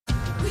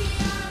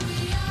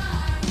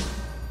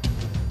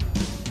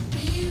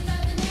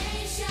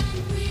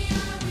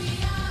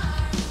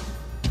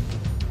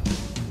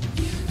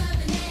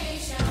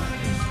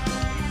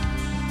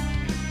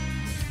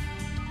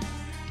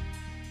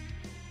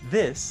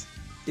This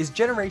is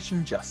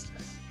Generation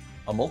Justice,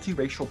 a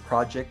multiracial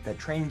project that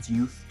trains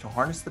youth to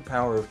harness the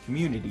power of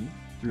community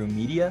through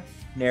media,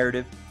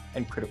 narrative,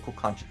 and critical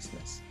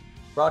consciousness,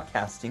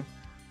 broadcasting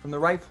from the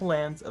rightful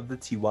lands of the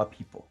Tiwa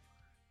people.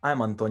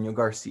 I'm Antonio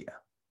Garcia.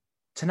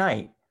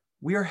 Tonight,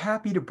 we are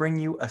happy to bring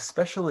you a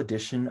special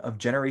edition of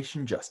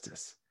Generation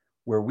Justice,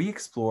 where we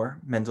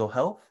explore mental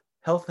health,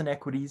 health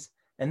inequities,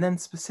 and then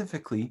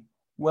specifically,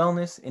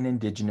 wellness in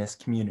Indigenous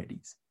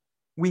communities.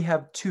 We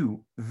have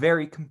two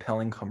very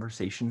compelling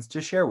conversations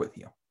to share with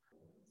you.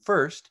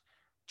 First,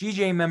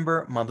 GJ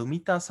member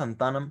Madhumita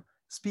Santanam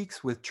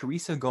speaks with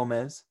Teresa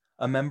Gomez,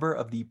 a member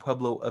of the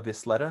Pueblo of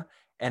Isleta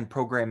and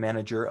program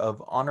manager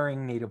of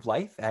Honoring Native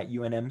Life at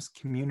UNM's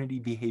Community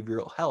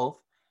Behavioral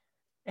Health,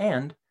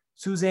 and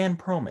Suzanne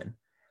Perlman,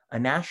 a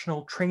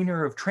national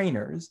trainer of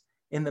trainers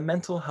in the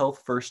Mental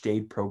Health First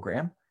Aid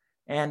Program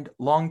and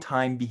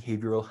longtime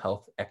behavioral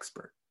health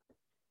expert.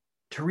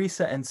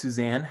 Teresa and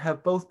Suzanne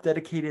have both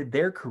dedicated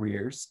their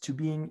careers to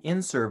being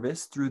in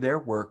service through their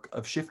work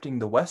of shifting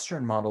the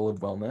Western model of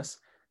wellness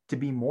to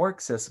be more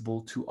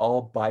accessible to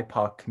all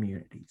BIPOC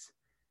communities.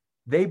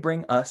 They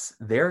bring us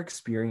their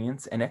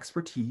experience and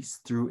expertise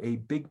through a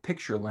big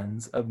picture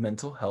lens of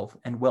mental health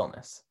and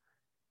wellness.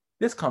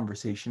 This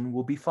conversation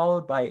will be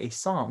followed by a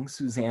song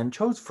Suzanne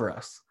chose for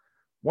us,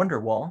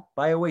 Wonderwall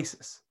by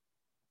Oasis.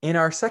 In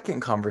our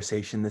second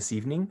conversation this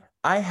evening,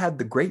 I had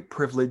the great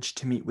privilege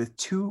to meet with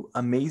two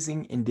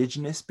amazing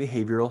Indigenous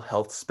behavioral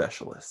health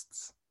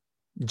specialists.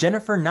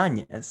 Jennifer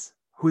Nanez,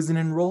 who is an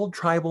enrolled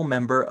tribal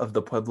member of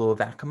the Pueblo of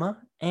Acoma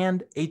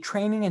and a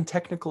training and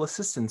technical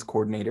assistance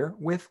coordinator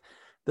with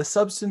the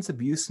Substance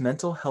Abuse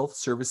Mental Health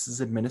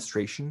Services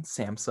Administration,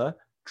 SAMHSA,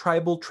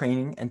 Tribal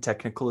Training and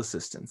Technical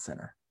Assistance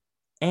Center.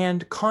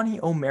 And Connie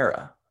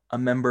O'Mara, a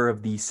member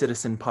of the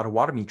Citizen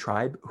Potawatomi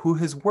tribe who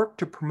has worked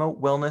to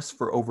promote wellness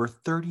for over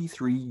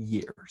 33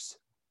 years.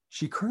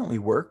 She currently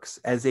works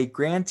as a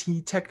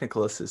grantee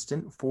technical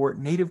assistant for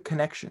Native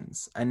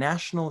Connections, a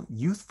national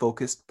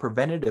youth-focused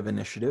preventative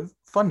initiative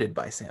funded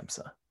by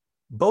SAMHSA.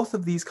 Both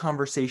of these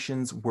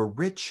conversations were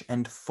rich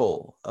and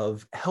full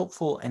of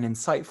helpful and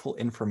insightful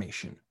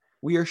information.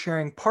 We are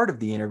sharing part of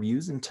the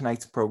interviews in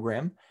tonight's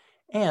program,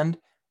 and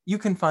you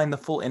can find the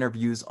full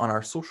interviews on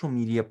our social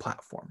media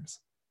platforms.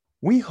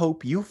 We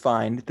hope you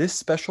find this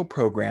special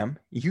program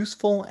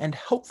useful and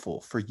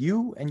helpful for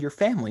you and your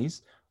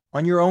families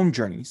on your own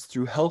journeys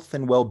through health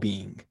and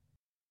well-being.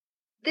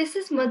 This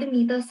is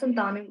Madhumita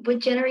Santanam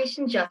with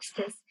Generation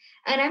Justice,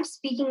 and I'm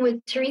speaking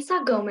with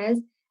Teresa Gomez,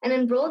 an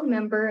enrolled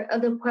member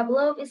of the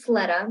Pueblo of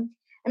Isleta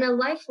and a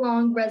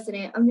lifelong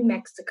resident of New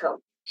Mexico.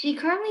 She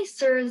currently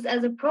serves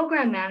as a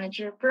program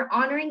manager for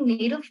Honoring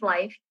Native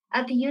Life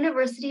at the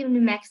University of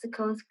New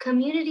Mexico's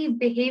Community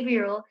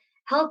Behavioral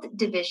Health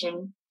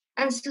Division,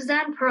 and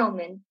Suzanne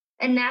Perlman,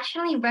 a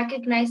nationally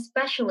recognized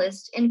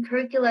specialist in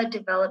curricula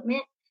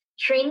development,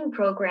 training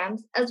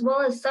programs, as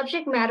well as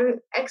subject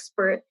matter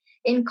expert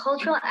in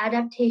cultural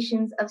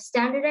adaptations of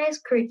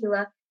standardized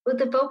curricula with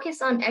a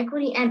focus on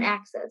equity and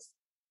access.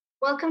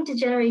 Welcome to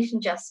Generation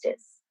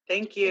Justice.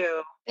 Thank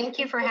you. Thank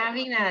you for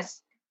having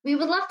us. We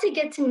would love to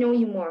get to know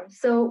you more.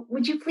 So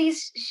would you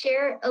please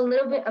share a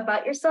little bit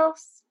about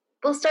yourselves?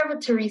 We'll start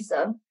with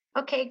Teresa.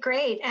 Okay,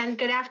 great. And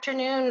good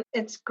afternoon.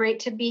 It's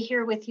great to be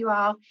here with you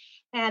all.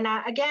 And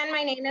again,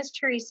 my name is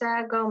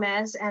Teresa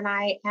Gomez, and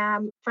I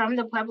am from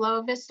the Pueblo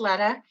of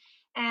Isleta.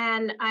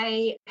 And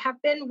I have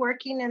been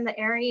working in the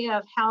area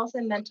of health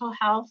and mental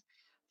health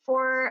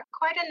for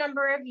quite a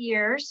number of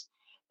years.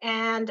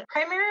 And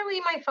primarily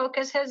my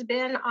focus has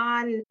been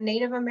on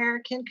Native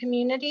American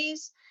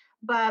communities,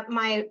 but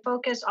my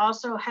focus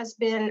also has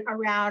been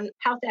around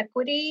health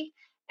equity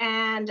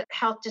and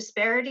health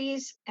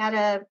disparities at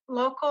a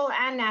local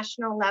and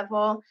national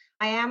level.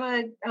 I am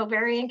an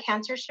ovarian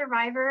cancer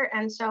survivor,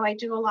 and so I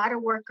do a lot of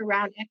work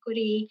around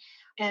equity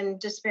and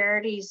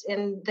disparities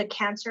in the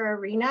cancer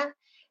arena.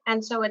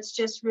 And so it's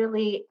just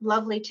really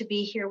lovely to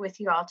be here with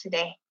you all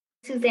today.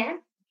 Suzanne?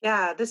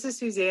 Yeah, this is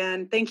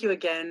Suzanne. Thank you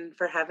again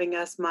for having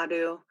us,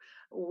 Madhu.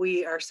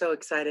 We are so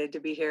excited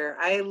to be here.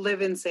 I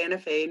live in Santa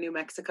Fe, New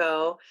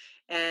Mexico,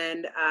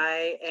 and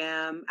I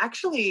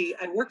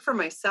work for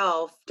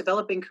myself,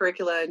 developing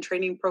curricula and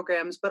training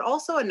programs, but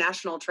also a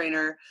national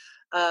trainer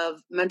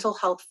of mental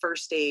health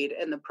first aid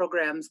and the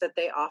programs that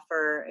they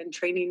offer and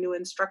training new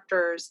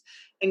instructors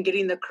and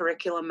getting the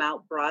curriculum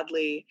out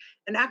broadly.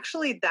 And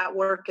actually that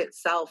work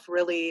itself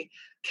really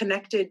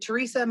connected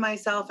Teresa and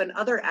myself and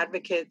other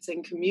advocates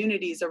and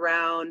communities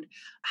around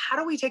how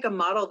do we take a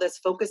model that's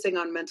focusing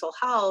on mental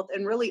health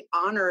and really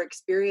honor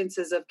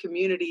experiences of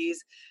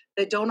communities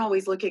that don't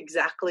always look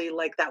exactly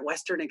like that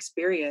Western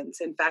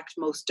experience. In fact,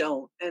 most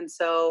don't. And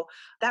so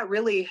that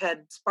really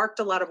had sparked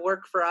a lot of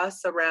work for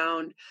us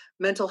around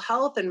mental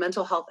health and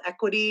mental health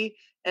equity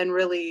and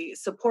really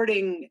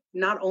supporting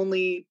not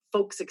only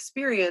folks'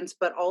 experience,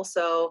 but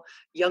also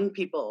young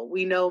people.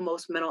 We know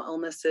most mental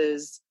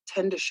illnesses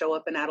tend to show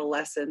up in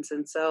adolescence.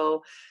 And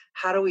so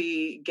how do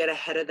we get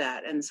ahead of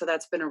that? And so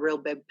that's been a real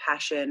big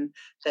passion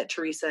that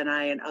Teresa and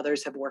I and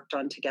others have worked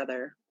on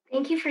together.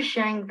 Thank you for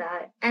sharing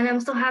that. And I'm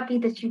so happy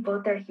that you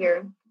both are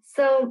here.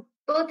 So,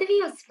 both of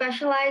you have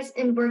specialized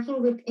in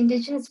working with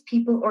Indigenous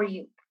people or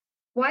youth.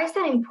 Why is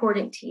that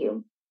important to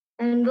you?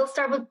 And we'll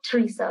start with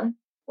Teresa.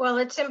 Well,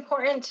 it's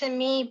important to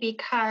me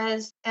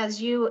because,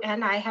 as you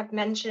and I have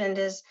mentioned,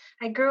 is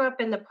I grew up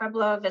in the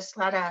Pueblo of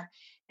Isleta,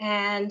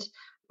 and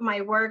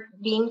my work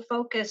being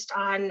focused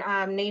on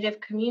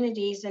Native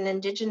communities and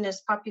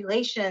Indigenous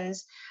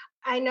populations,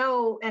 I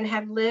know and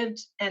have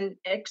lived and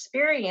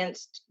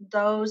experienced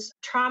those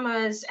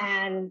traumas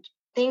and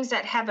things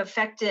that have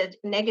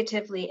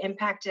negatively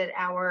impacted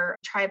our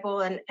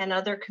tribal and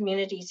other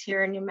communities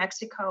here in New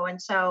Mexico.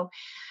 And so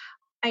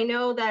I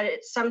know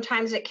that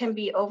sometimes it can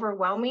be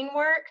overwhelming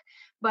work,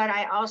 but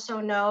I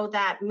also know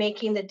that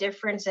making the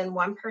difference in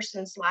one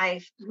person's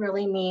life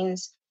really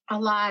means a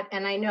lot.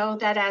 And I know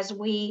that as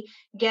we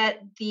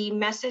get the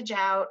message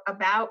out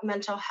about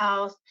mental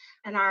health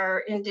and our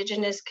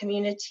Indigenous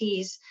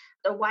communities,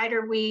 the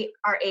wider we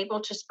are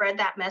able to spread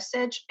that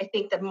message, I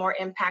think the more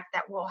impact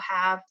that we'll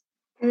have.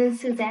 And then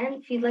Suzanne,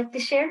 if you'd like to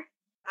share.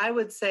 I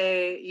would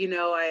say,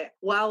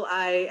 while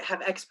I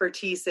have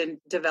expertise in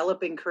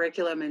developing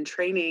curriculum and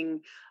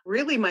training,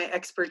 really my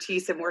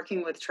expertise in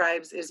working with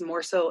tribes is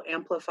more so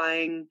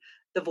amplifying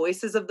the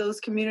voices of those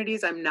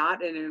communities. I'm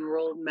not an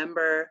enrolled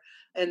member.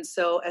 And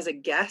so as a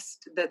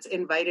guest that's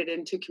invited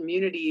into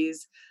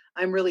communities,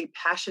 I'm really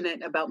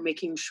passionate about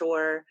making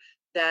sure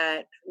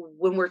that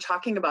when we're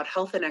talking about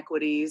health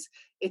inequities,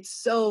 it's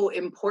so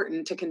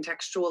important to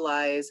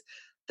contextualize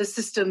the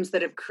systems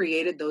that have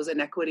created those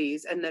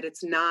inequities, and that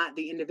it's not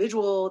the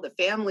individual, the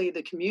family,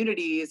 the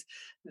communities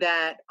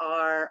that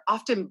are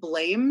often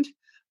blamed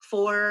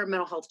for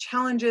mental health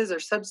challenges or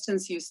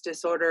substance use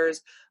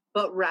disorders,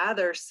 but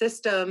rather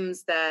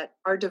systems that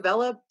are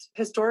developed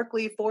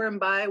historically for and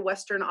by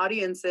Western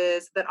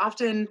audiences that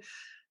often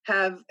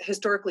have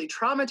historically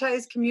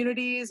traumatized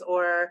communities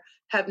or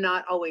have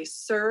not always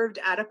served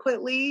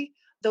adequately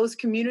those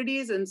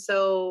communities. And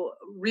so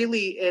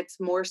really it's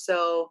more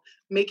so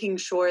making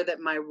sure that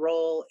my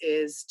role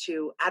is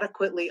to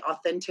adequately,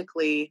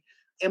 authentically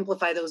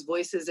amplify those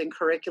voices in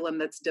curriculum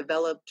that's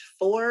developed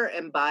for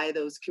and by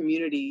those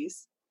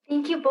communities.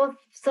 Thank you both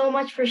so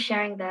much for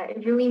sharing that.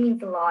 It really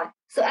means a lot.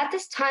 So at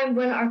this time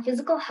when our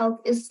physical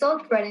health is so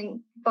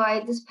threatened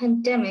by this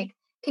pandemic,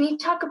 can you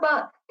talk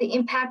about the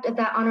impact of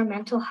that on our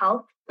mental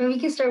health? And we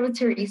can start with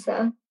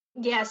Teresa.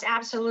 Yes,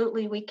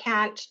 absolutely. We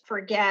can't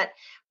forget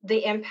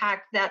the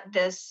impact that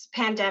this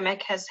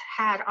pandemic has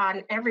had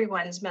on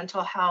everyone's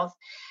mental health.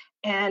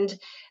 And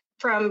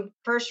from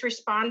first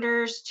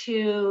responders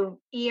to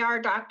ER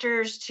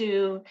doctors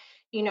to,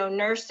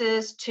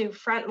 nurses to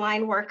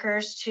frontline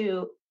workers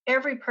to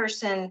every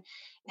person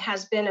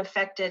has been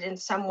affected in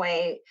some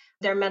way.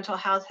 Their mental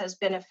health has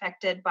been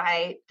affected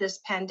by this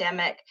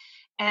pandemic.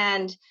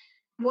 And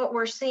what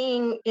we're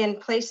seeing in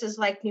places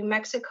like New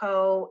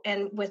Mexico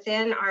and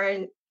within our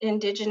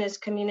Indigenous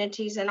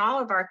communities and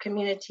all of our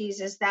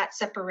communities is that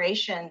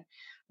separation.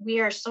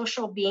 We are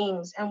social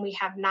beings and we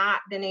have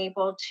not been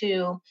able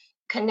to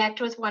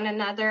connect with one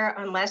another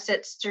unless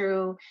it's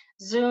through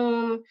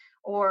Zoom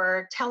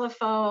or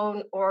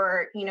telephone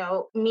or,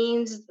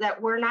 means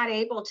that we're not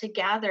able to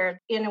gather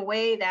in a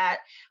way that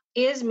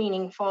is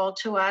meaningful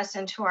to us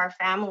and to our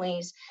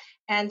families.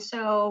 And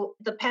so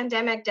the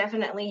pandemic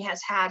definitely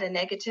has had a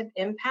negative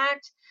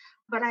impact.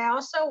 But I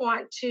also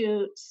want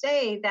to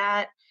say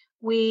that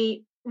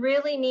we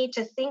really need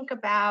to think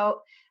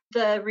about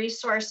the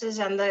resources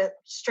and the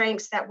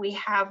strengths that we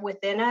have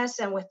within us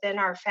and within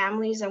our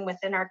families and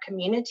within our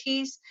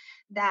communities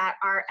that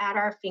are at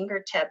our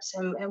fingertips.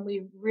 And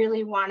we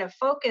really want to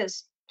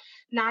focus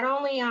not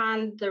only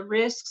on the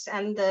risks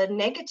and the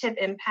negative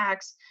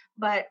impacts,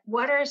 but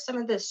what are some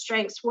of the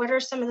strengths? What are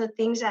some of the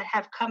things that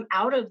have come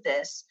out of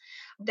this?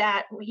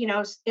 That,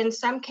 in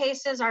some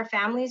cases, our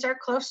families are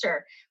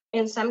closer.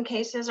 In some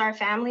cases, our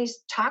families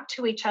talk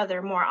to each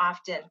other more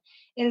often.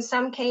 In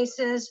some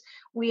cases,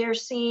 we are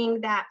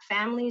seeing that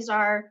families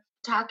are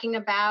talking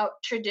about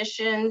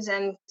traditions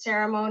and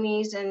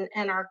ceremonies and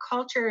our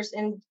cultures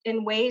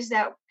in ways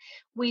that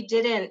we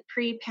didn't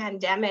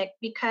pre-pandemic,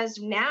 because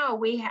now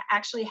we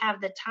actually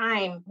have the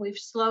time. We've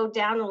slowed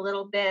down a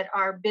little bit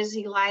our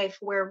busy life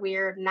where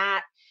we're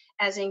not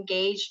as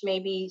engaged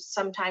maybe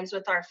sometimes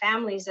with our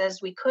families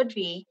as we could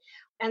be.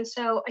 And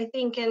so I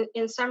think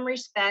in some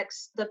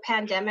respects, the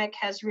pandemic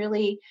has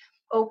really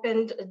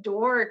opened a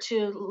door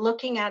to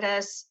looking at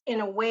us in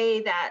a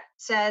way that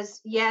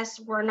says, yes,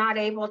 we're not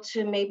able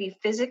to maybe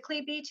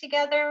physically be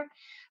together,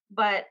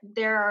 but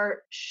there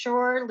are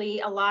surely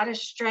a lot of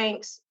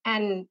strengths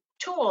and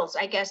tools,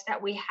 I guess, that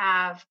we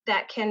have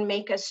that can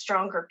make us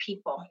stronger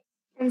people.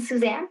 And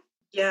Suzanne?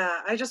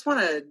 Yeah, I just want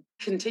to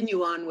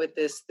continue on with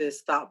this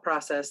thought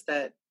process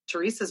that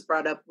Teresa's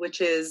brought up,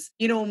 which is,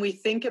 when we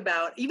think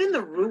about even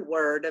the root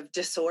word of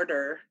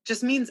disorder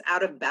just means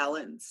out of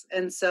balance.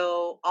 And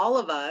so all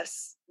of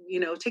us,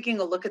 taking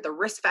a look at the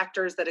risk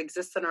factors that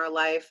exist in our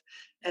life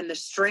and the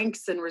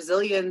strengths and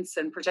resilience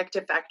and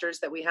protective factors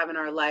that we have in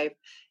our life,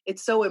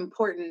 it's so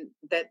important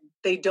that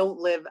they don't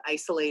live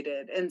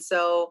isolated. And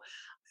so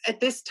at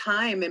this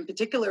time in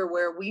particular,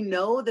 where we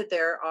know that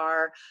there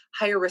are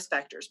higher risk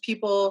factors,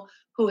 people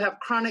who have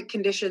chronic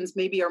conditions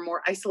maybe are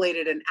more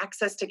isolated and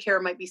access to care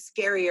might be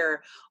scarier,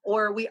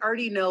 or we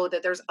already know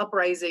that there's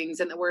uprisings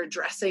and that we're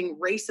addressing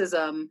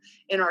racism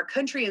in our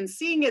country and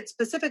seeing it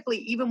specifically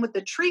even with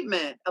the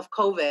treatment of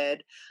COVID,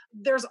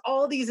 there's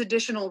all these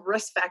additional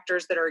risk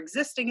factors that are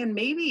existing. And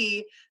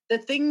maybe the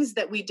things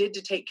that we did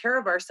to take care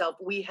of ourselves,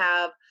 we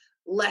have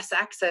less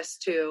access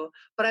to.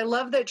 But I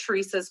love that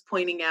Teresa's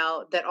pointing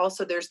out that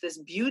also there's this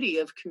beauty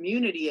of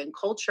community and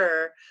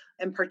culture.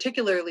 And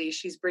particularly,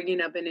 she's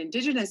bringing up in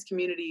Indigenous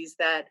communities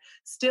that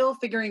still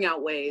figuring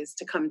out ways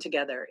to come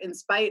together in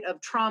spite of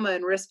trauma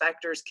and risk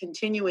factors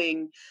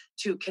continuing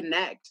to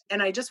connect.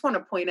 And I just want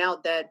to point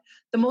out that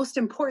the most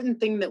important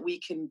thing that we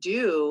can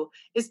do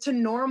is to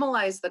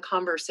normalize the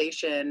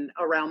conversation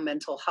around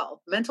mental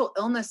health. Mental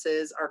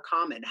illnesses are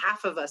common.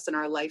 Half of us in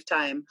our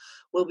lifetime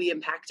will be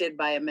impacted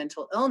by a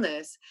mental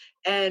illness.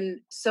 And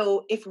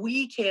so if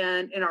we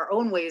can, in our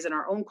own ways, in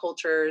our own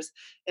cultures,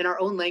 in our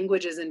own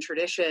languages and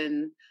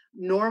tradition,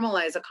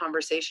 normalize a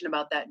conversation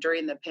about that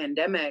during the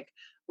pandemic,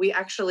 we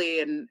actually,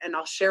 and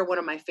I'll share one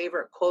of my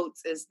favorite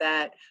quotes, is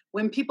that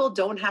when people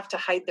don't have to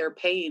hide their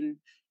pain,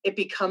 it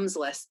becomes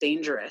less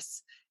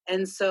dangerous.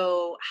 And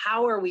so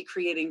how are we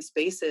creating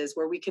spaces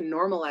where we can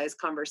normalize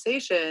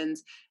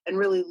conversations and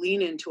really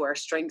lean into our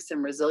strengths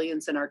and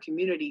resilience in our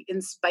community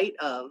in spite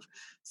of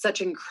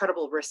such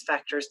incredible risk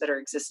factors that are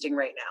existing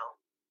right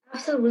now?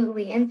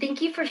 Absolutely. And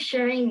thank you for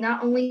sharing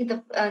not only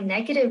the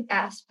negative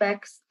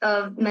aspects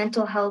of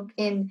mental health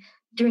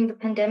during the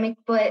pandemic,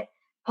 but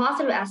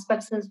positive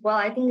aspects as well.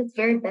 I think it's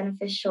very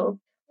beneficial.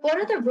 What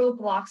are the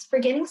roadblocks for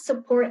getting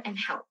support and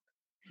help?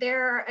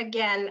 There,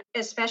 again,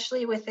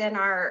 especially within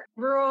our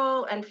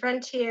rural and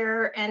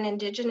frontier and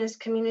Indigenous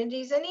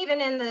communities, and even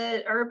in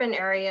the urban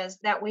areas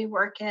that we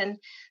work in,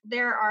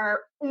 there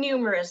are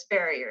numerous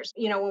barriers.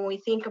 When we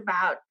think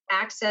about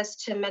access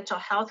to mental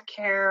health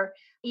care,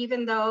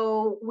 even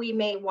though we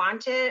may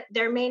want it,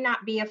 there may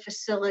not be a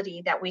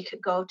facility that we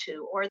could go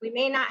to, or we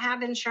may not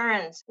have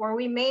insurance, or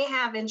we may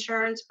have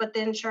insurance, but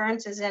the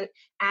insurance isn't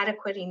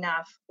adequate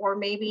enough, or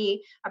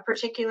maybe a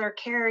particular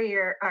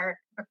carrier or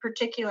a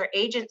particular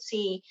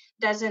agency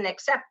doesn't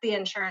accept the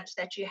insurance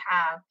that you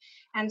have.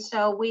 And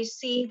so we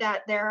see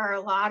that there are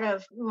a lot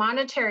of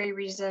monetary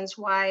reasons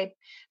why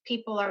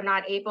people are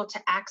not able to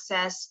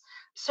access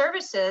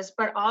services,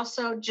 but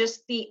also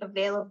just the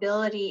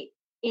availability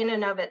in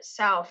and of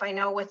itself. I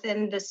know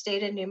within the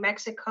state of New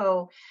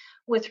Mexico,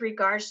 with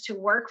regards to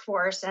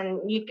workforce, and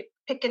you can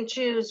pick and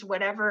choose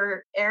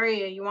whatever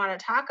area you want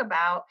to talk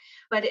about,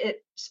 but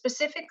it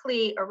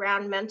specifically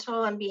around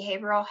mental and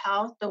behavioral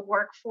health, the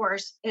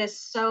workforce is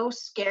so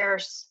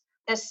scarce,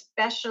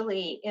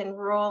 especially in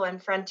rural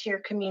and frontier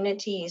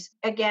communities.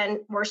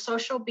 Again, we're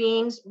social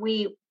beings.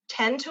 We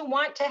tend to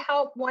want to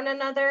help one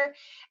another.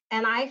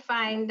 And I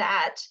find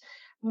that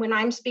when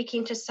I'm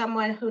speaking to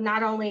someone who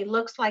not only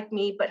looks like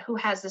me, but who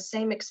has the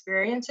same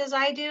experience as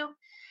I do,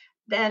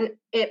 then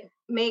it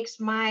makes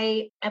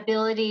my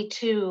ability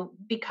to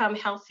become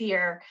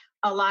healthier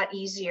a lot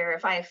easier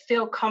if I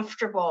feel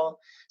comfortable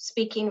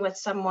speaking with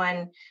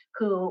someone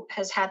who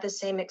has had the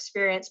same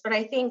experience. But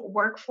I think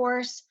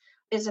workforce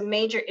is a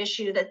major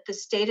issue that the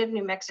state of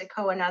New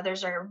Mexico and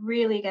others are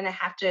really going to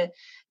have to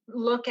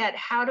look at.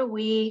 How do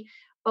we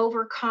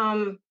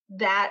overcome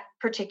that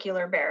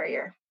particular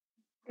barrier?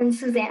 And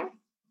Suzanne?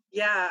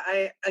 Yeah,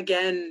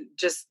 again,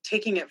 just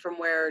taking it from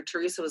where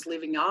Teresa was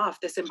leaving off,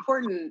 this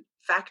important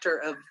factor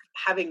of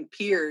having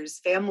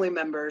peers, family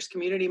members,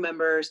 community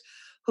members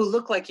who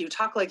look like you,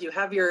 talk like you,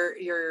 have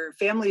your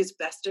family's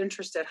best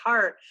interest at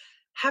heart,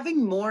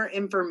 having more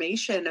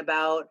information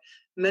about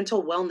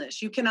mental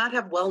wellness. You cannot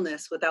have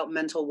wellness without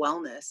mental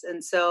wellness.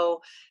 And so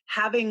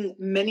having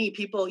many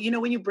people,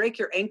 when you break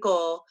your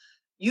ankle,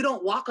 you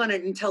don't walk on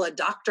it until a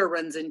doctor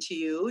runs into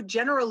you.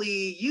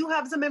 Generally, you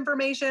have some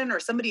information or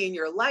somebody in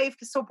your life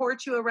can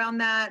support you around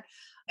that.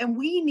 And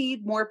we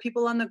need more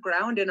people on the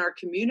ground in our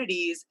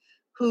communities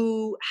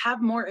who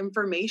have more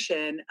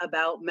information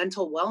about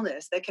mental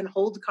wellness that can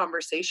hold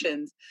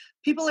conversations.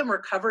 People in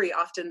recovery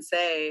often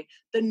say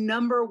the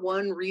number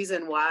one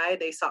reason why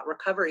they sought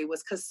recovery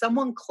was because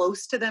someone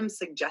close to them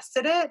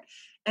suggested it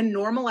and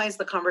normalized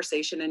the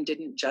conversation and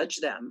didn't judge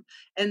them.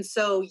 And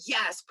so,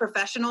 yes,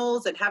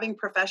 professionals and having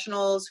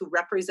professionals who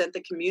represent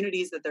the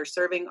communities that they're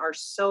serving are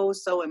so,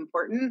 so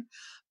important,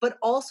 but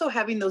also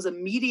having those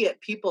immediate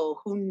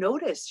people who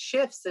notice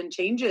shifts and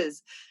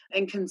changes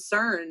and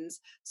concerns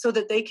so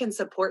that they can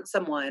support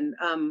someone.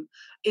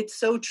 It's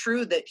so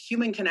true that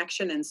human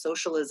connection and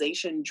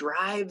socialization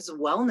drives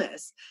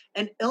wellness,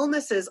 and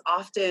illnesses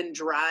often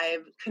drive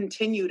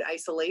continued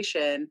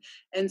isolation.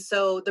 And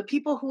so the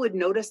people who would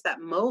notice that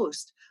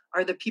most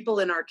are the people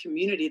in our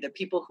community, the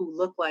people who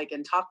look like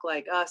and talk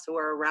like us, who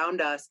are around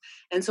us.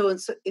 And so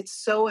it's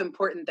so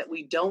important that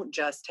we don't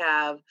just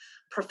have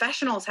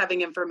professionals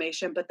having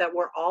information, but that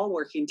we're all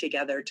working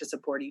together to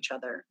support each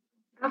other.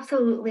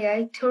 Absolutely.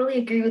 I totally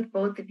agree with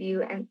both of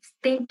you. And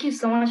thank you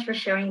so much for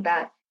sharing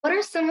that. What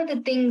are some of the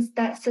things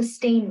that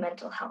sustain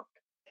mental health?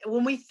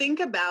 When we think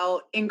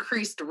about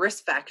increased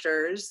risk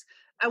factors,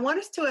 I want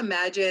us to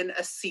imagine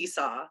a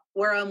seesaw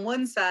where on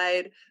one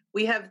side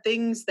we have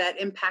things that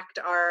impact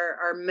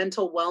our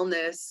mental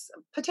wellness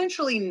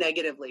potentially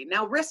negatively.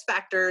 Now, risk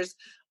factors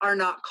are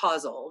not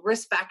causal.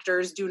 Risk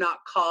factors do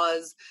not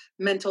cause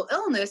mental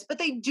illness, but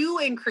they do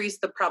increase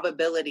the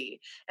probability.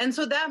 And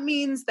so that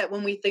means that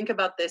when we think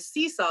about this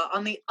seesaw,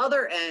 on the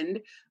other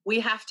end,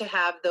 we have to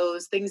have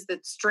those things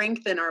that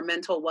strengthen our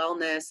mental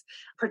wellness,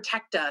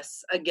 protect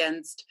us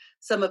against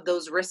some of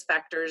those risk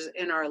factors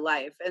in our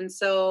life. And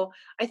so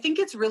I think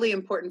it's really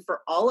important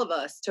for all of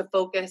us to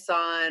focus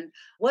on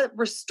what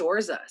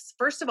restores us.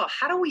 First of all,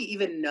 how do we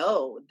even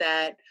know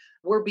that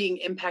we're being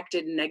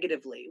impacted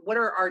negatively? What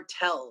are our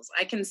tells?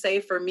 I can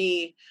say for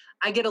me,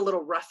 I get a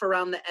little rough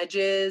around the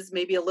edges,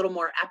 maybe a little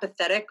more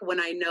apathetic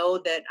when I know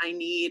that I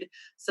need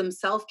some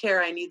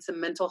self-care, I need some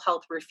mental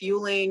health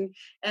refueling.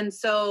 And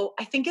so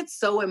I think it's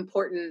so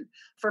important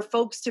for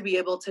folks to be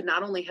able to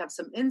not only have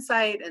some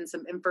insight and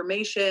some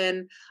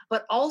information,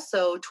 but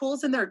also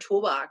tools in their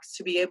toolbox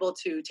to be able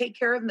to take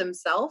care of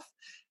themselves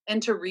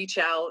and to reach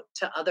out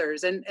to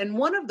others. And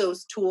one of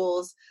those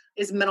tools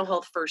is mental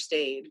health first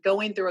aid.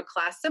 Going through a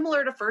class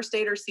similar to first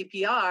aid or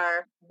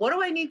CPR, what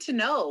do I need to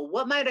know?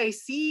 What might I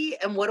see?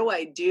 And what do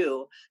I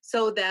do?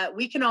 So that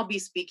we can all be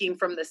speaking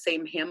from the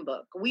same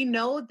handbook. We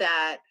know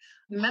that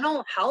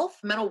mental health,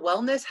 mental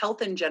wellness,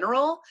 health in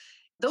general,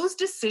 those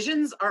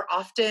decisions are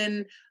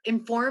often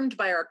informed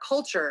by our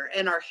culture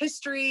and our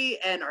history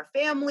and our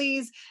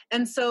families.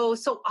 And so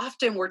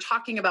often we're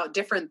talking about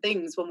different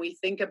things when we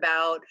think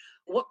about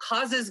what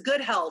causes good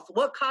health,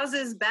 what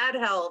causes bad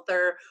health,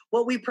 or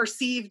what we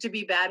perceive to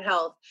be bad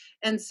health.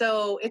 And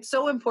so it's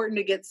so important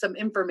to get some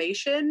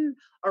information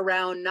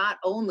around not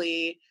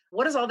only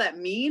what does all that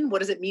mean? What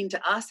does it mean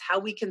to us? How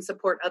we can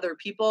support other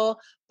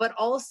people, but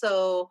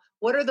also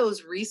what are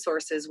those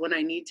resources when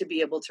I need to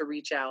be able to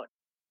reach out?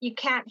 You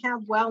can't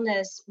have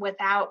wellness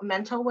without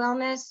mental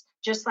wellness,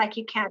 just like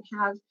you can't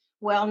have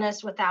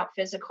wellness without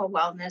physical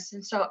wellness.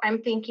 And so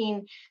I'm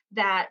thinking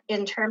that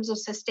in terms of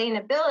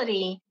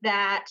sustainability,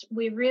 that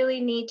we really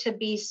need to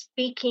be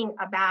speaking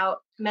about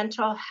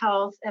mental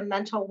health and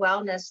mental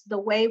wellness the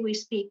way we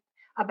speak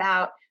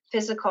about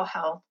physical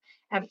health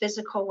and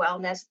physical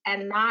wellness,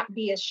 and not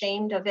be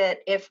ashamed of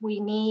it if we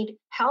need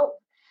help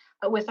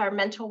with our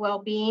mental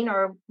well-being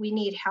or we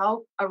need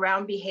help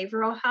around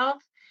behavioral health.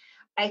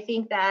 I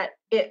think that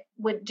it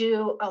would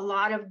do a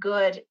lot of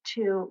good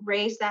to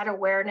raise that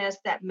awareness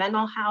that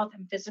mental health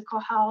and physical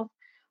health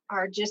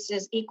are just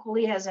as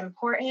equally as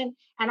important,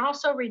 and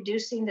also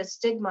reducing the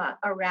stigma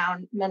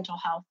around mental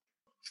health.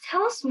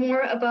 Tell us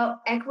more about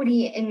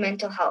equity in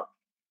mental health.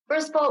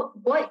 First of all,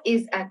 what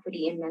is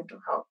equity in mental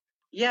health?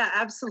 Yeah,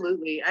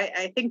 absolutely.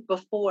 I think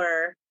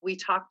before we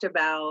talked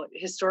about,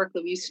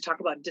 historically, we used to talk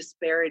about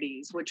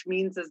disparities, which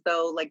means as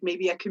though like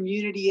maybe a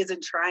community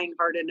isn't trying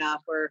hard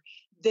enough or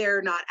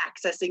they're not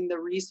accessing the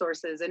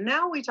resources. And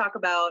now we talk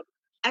about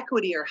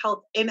equity or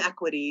health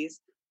inequities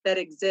that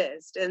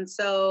exist. And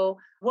so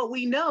what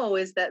we know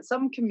is that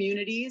some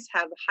communities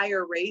have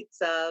higher rates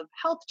of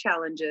health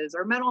challenges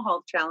or mental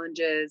health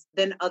challenges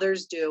than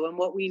others do. And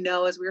what we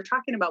know, as we were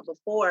talking about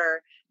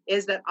before,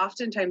 is that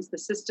oftentimes the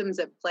systems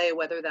at play,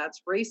 whether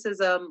that's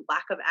racism,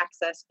 lack of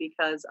access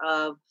because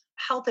of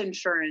health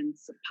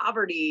insurance,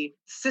 poverty,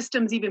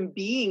 systems even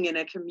being in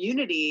a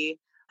community,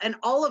 and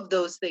all of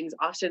those things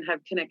often have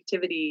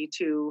connectivity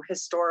to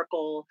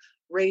historical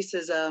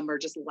racism or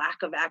just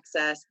lack of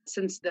access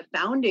since the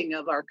founding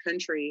of our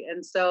country.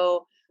 And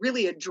so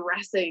really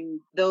addressing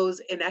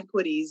those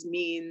inequities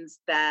means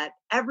that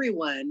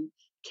everyone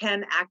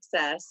can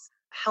access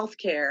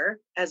healthcare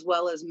as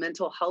well as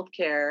mental health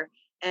care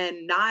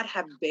and not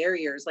have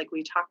barriers like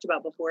we talked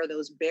about before,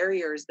 those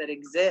barriers that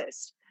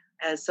exist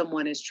as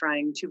someone is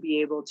trying to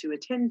be able to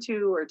attend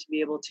to or to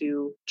be able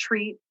to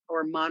treat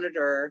or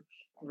monitor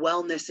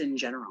wellness in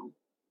general.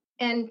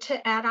 And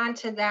to add on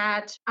to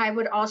that, I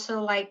would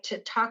also like to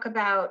talk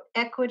about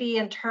equity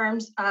in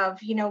terms of,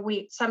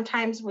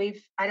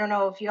 I don't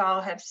know if you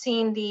all have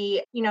seen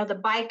the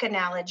bike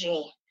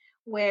analogy,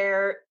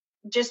 where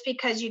just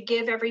because you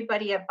give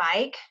everybody a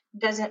bike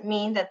doesn't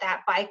mean that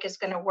bike is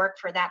going to work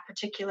for that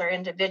particular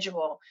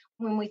individual.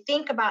 When we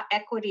think about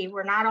equity,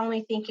 we're not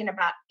only thinking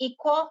about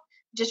equal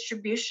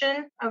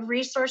distribution of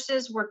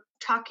resources, we're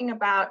talking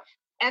about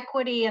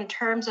equity in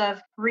terms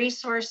of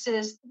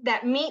resources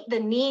that meet the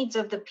needs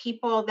of the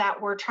people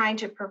that we're trying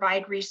to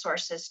provide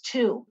resources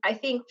to. I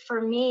think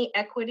for me,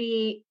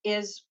 equity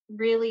is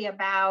really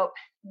about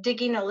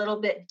digging a little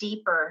bit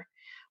deeper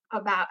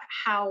about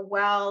how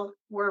well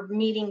we're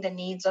meeting the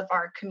needs of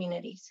our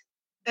communities.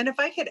 And if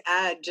I could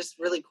add just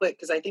really quick,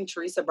 because I think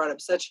Teresa brought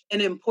up such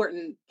an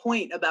important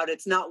point about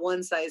it's not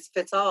one size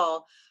fits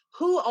all,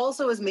 who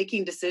also is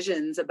making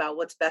decisions about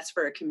what's best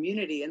for a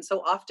community. And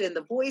so often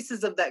the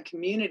voices of that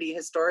community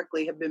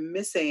historically have been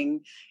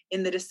missing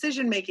in the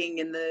decision-making,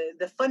 in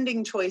the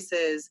funding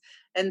choices.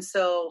 And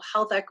so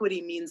health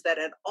equity means that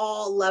at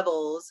all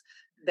levels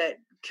that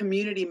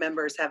community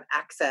members have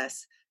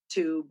access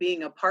to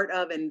being a part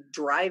of and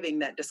driving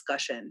that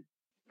discussion.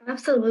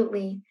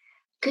 Absolutely.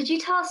 Could you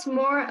tell us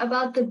more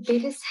about the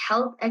biggest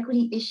health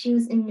equity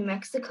issues in New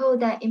Mexico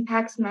that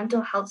impacts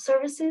mental health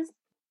services?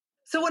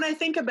 So when I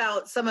think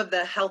about some of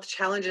the health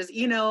challenges,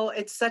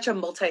 it's such a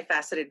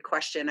multifaceted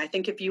question. I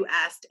think if you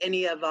asked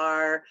any of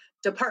our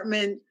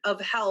Department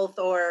of Health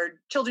or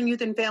Children,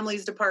 Youth, and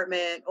Families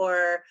Department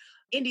or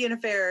Indian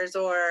Affairs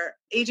or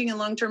Aging and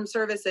Long-Term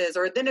Services,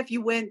 or then if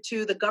you went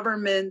to the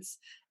governments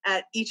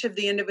at each of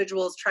the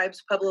individuals,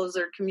 tribes, pueblos,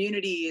 or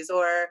communities,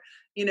 or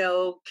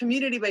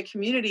community by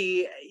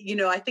community,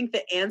 I think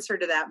the answer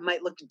to that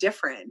might look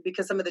different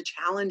because some of the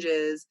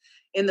challenges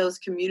in those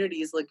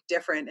communities look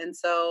different. And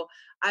so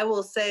I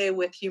will say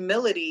with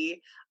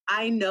humility,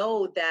 I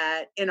know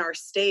that in our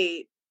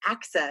state,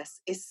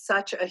 access is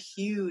such a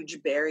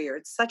huge barrier.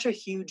 It's such a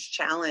huge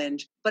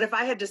challenge. But if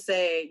I had to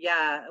say,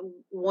 yeah,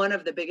 one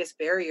of the biggest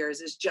barriers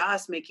is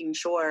just making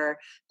sure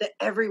that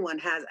everyone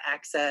has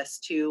access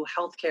to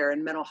healthcare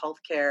and mental health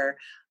care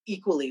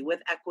equally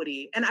with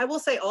equity. And I will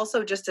say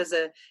also, just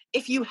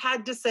if you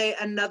had to say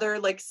another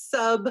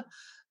sub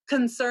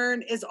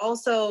concern is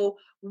also,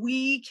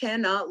 we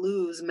cannot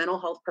lose mental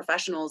health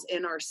professionals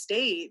in our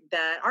state.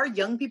 That our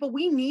young people,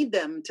 we need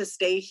them to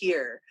stay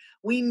here.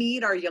 We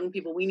need our young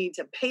people. We need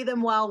to pay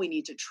them well. We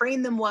need to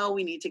train them well.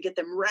 We need to get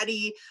them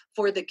ready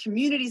for the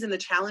communities and the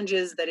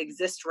challenges that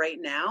exist right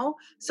now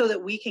so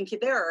that we can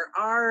keep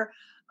our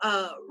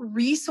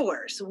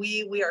resource.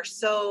 We are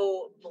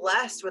so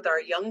blessed with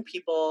our young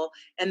people,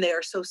 and they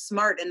are so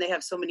smart and they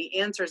have so many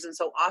answers. And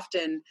so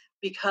often,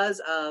 because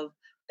of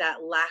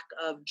that lack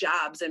of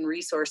jobs and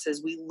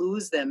resources, we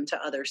lose them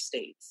to other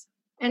states.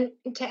 And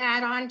to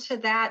add on to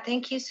that,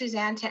 thank you,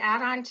 Suzanne. To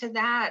add on to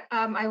that,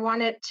 I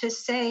wanted to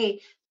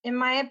say, in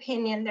my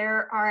opinion,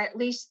 there are at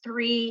least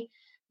three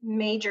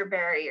major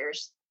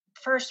barriers.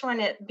 First one,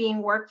 it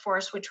being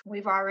workforce, which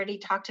we've already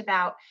talked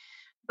about,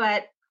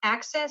 but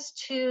access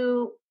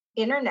to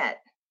internet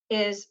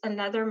is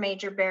another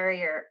major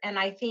barrier. And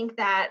I think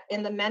that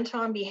in the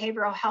mental and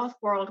behavioral health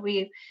world,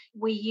 we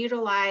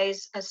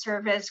utilize a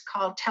service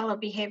called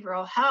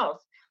telebehavioral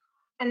health.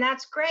 And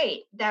that's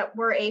great that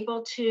we're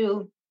able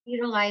to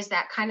utilize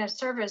that kind of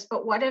service.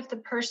 But what if the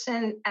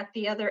person at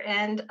the other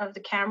end of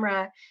the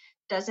camera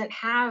doesn't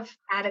have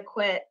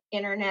adequate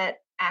internet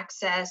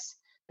access,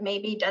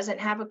 maybe doesn't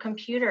have a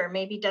computer,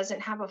 maybe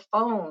doesn't have a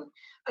phone?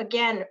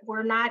 Again,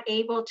 we're not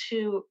able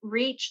to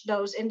reach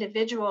those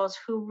individuals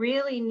who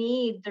really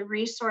need the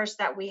resource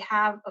that we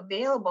have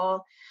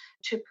available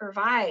to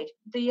provide.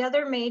 The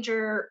other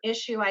major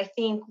issue, I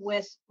think,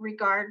 with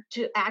regard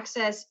to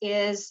access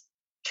is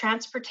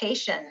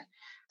transportation.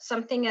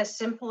 Something as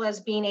simple as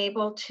being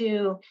able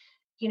to,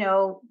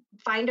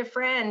 find a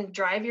friend,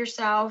 drive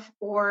yourself,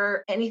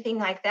 or anything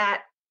like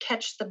that,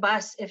 catch the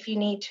bus if you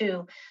need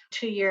to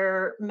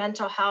your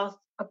mental health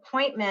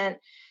appointment,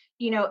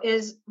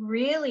 is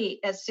really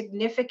a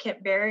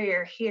significant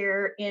barrier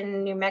here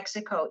in New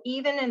Mexico,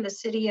 even in the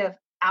city of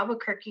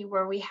Albuquerque,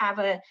 where we have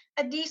a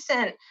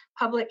decent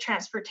public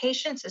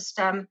transportation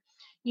system.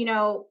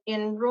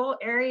 In rural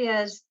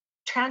areas,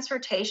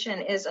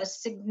 transportation is a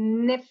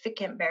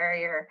significant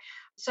barrier.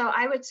 So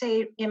I would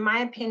say, in my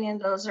opinion,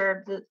 those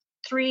are the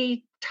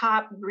three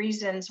top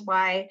reasons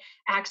why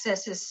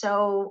access is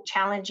so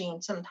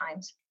challenging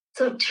sometimes.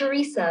 So,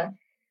 Teresa,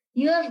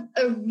 you have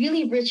a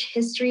really rich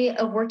history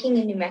of working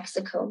in New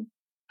Mexico.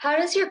 How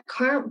does your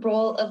current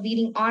role of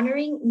leading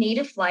Honoring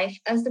Native Life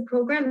as the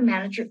program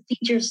manager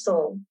feed your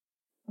soul?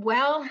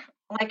 Well,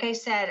 like I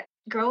said,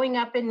 growing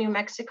up in New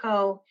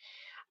Mexico,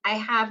 I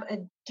have a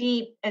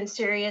deep and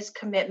serious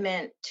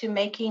commitment to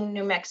making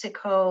New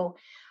Mexico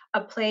a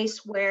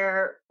place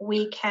where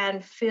we can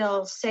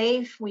feel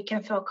safe, we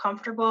can feel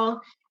comfortable,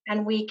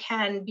 and we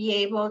can be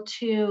able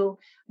to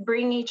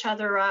bring each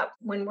other up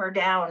when we're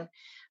down.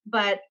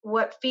 But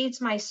what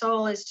feeds my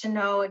soul is to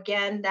know,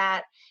 again,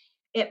 that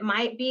it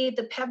might be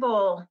the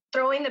pebble,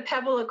 throwing the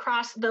pebble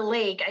across the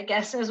lake, I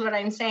guess is what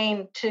I'm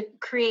saying, to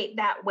create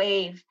that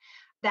wave.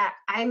 That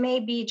I may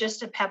be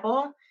just a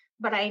pebble,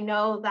 but I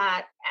know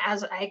that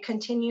as I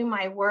continue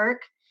my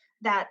work,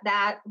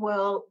 that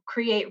will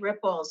create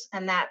ripples,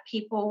 and that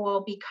people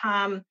will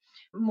become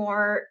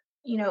more,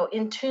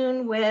 in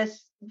tune with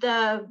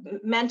the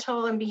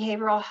mental and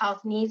behavioral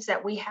health needs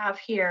that we have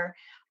here,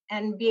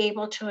 and be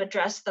able to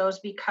address those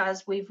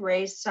because we've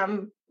raised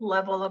some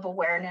level of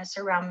awareness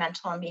around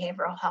mental and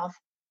behavioral health.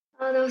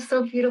 Oh, that was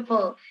so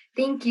beautiful.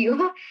 Thank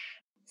you.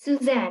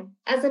 Suzanne,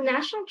 as a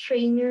national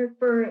trainer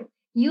for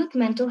youth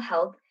mental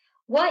health,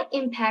 what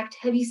impact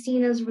have you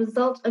seen as a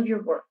result of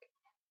your work?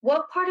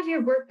 What part of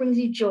your work brings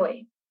you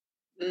joy?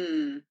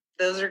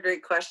 Those are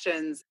great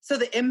questions. So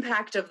the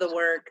impact of the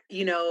work,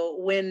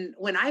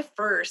 when I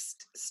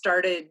first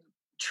started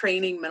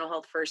training mental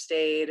health first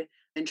aid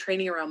and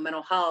training around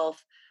mental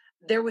health,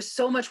 there was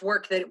so much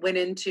work that went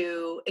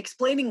into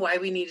explaining why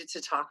we needed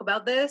to talk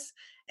about this.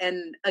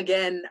 And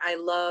again, I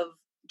love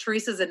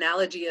Teresa's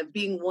analogy of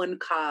being one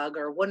cog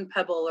or one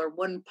pebble or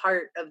one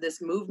part of this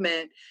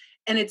movement.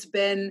 And it's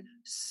been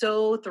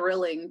so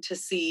thrilling to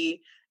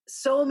see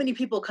so many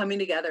people coming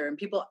together and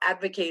people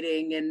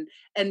advocating,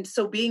 and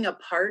so being a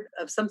part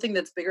of something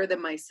that's bigger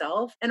than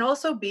myself, and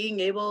also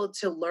being able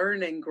to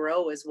learn and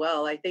grow as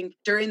well. I think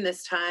during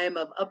this time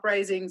of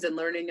uprisings and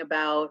learning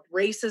about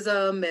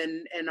racism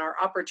and our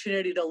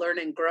opportunity to learn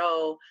and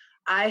grow,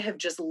 I have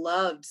just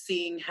loved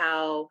seeing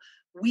how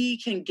we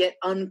can get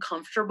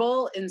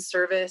uncomfortable in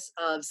service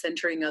of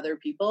centering other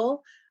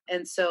people.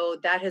 And so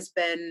that has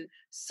been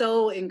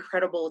so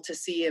incredible to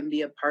see and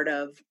be a part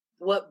of.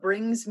 What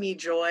brings me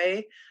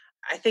joy,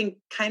 I think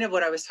kind of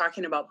what I was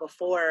talking about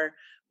before,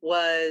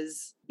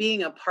 was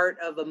being a part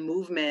of a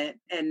movement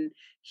and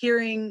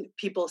hearing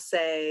people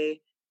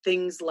say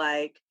things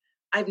like,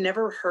 I've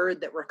never heard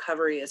that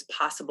recovery is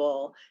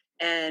possible.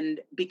 And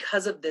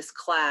because of this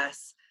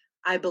class,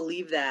 I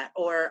believe that.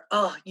 Or,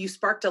 oh, you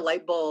sparked a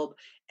light bulb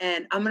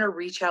and I'm going to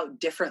reach out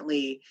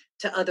differently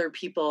to other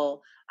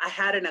people. I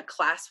had in a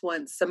class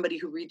once somebody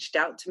who reached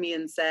out to me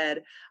and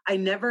said, I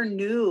never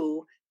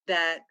knew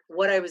that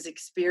what I was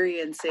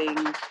experiencing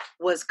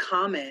was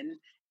common,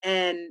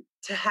 and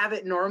to have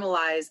it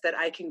normalized that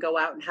I can go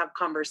out and have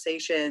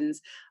conversations.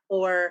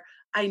 Or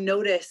I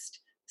noticed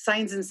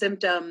signs and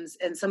symptoms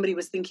and somebody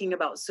was thinking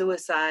about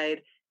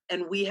suicide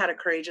and we had a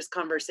courageous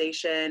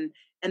conversation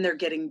and they're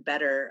getting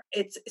better.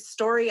 It's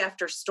story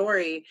after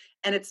story,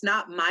 and it's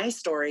not my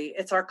story.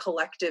 It's our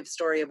collective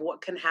story of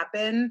what can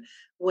happen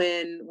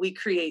when we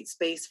create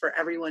space for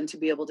everyone to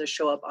be able to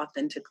show up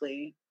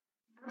authentically.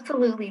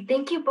 Absolutely.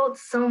 Thank you both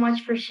so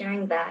much for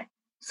sharing that.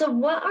 So,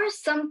 what are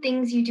some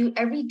things you do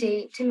every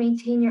day to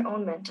maintain your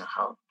own mental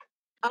health?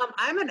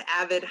 I'm an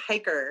avid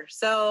hiker.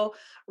 So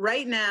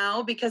right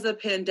now, because of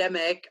the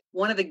pandemic,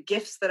 one of the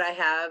gifts that I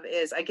have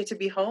is I get to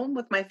be home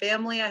with my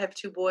family. I have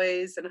 2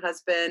 boys and a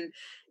husband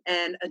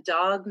and a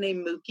dog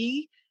named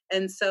Mookie.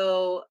 And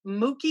so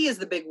Mookie is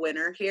the big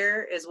winner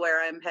here, is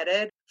where I'm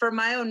headed. For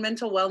my own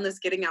mental wellness,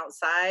 getting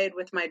outside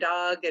with my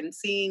dog and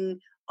seeing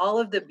all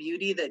of the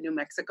beauty that New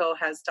Mexico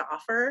has to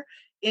offer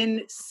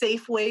in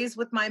safe ways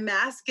with my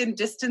mask and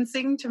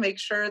distancing to make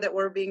sure that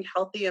we're being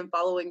healthy and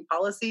following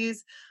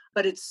policies.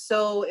 But it's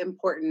so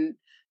important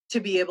to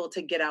be able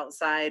to get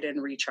outside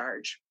and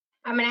recharge.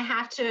 I'm going to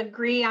have to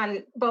agree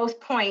on both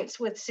points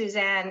with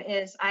Suzanne.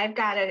 Is I've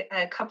got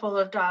a couple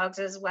of dogs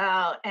as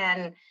well,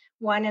 and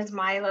one is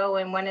Milo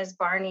and one is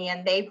Barney,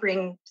 and they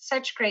bring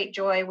such great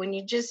joy when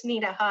you just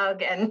need a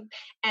hug, and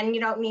you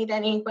don't need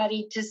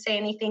anybody to say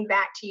anything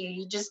back to you.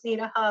 You just need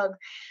a hug.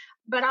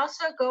 But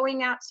also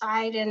going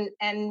outside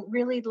and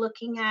really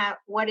looking at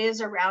what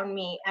is around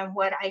me and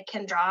what I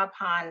can draw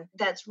upon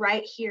that's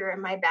right here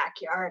in my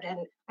backyard.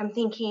 And I'm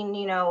thinking,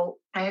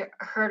 I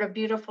heard a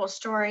beautiful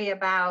story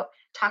about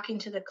talking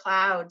to the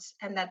clouds,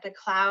 and that the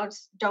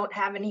clouds don't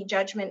have any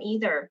judgment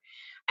either.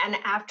 And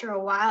after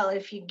a while,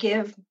 if you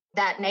give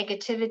that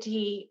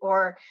negativity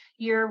or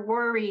your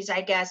worries,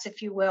 I guess,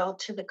 if you will,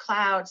 to the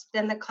clouds,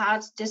 then the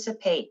clouds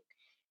dissipate.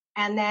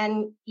 And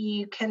then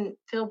you can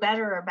feel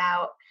better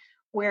about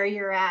where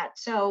you're at.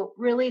 So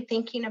really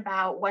thinking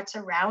about what's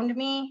around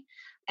me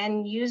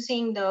and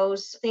using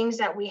those things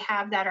that we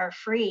have that are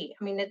free.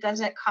 I mean, it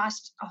doesn't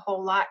cost a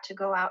whole lot to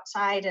go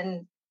outside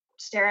and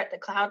stare at the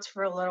clouds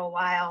for a little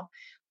while,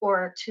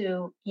 or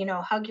to,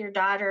 hug your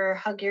daughter,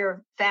 hug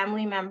your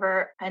family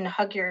member, and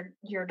hug your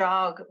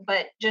dog.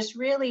 But just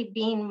really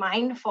being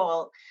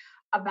mindful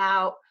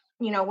about,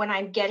 when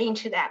I'm getting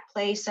to that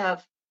place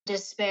of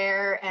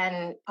despair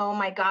and, oh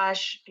my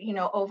gosh,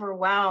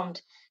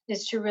 overwhelmed,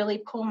 is to really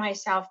pull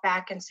myself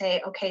back and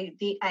say, okay,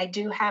 I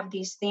do have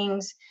these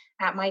things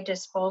at my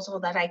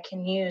disposal that I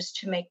can use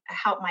to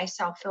help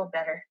myself feel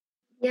better.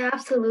 Yeah,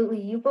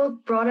 absolutely. You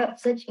both brought up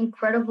such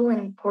incredible and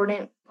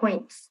important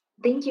points.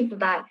 Thank you for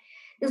that.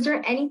 Is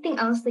there anything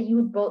else that you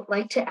would both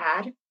like to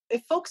add?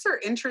 If folks are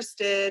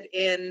interested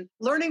in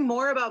learning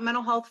more about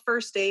mental health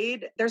first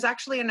aid, there's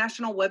actually a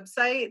national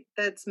website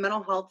that's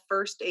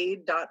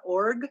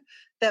mentalhealthfirstaid.org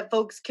that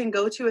folks can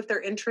go to if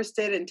they're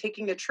interested in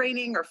taking a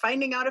training or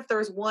finding out if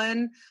there's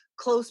one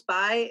close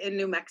by in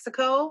New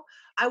Mexico.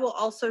 I will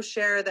also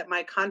share that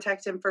my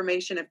contact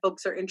information, if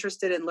folks are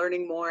interested in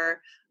learning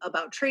more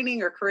about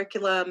training or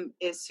curriculum,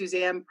 is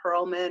Suzanne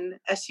Perlman,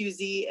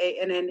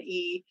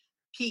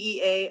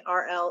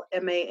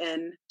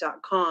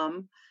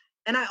 SuzannePearlman.com.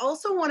 And I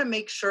also want to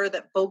make sure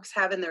that folks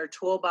have in their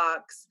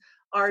toolbox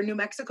our New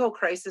Mexico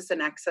Crisis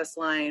and Access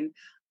line.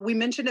 We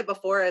mentioned it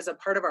before as a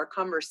part of our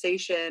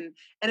conversation,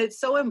 and it's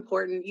so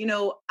important.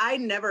 I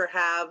never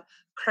have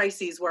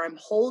crises where I'm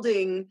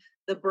holding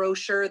the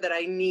brochure that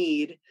I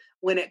need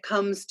when it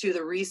comes to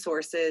the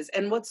resources.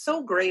 And what's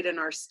so great in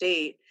our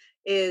state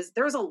is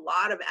there's a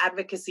lot of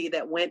advocacy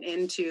that went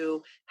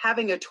into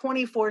having a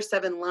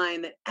 24/7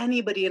 line that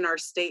anybody in our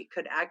state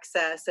could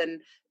access.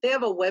 And they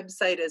have a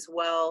website as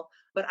well,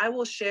 but I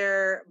will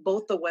share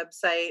both the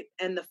website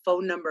and the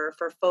phone number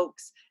for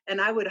folks.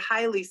 And I would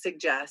highly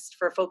suggest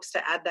for folks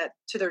to add that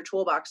to their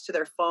toolbox, to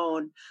their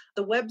phone.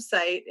 The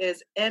website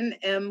is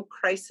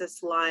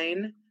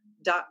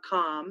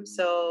nmcrisisline.com.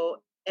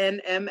 So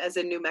NM as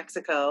in New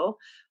Mexico,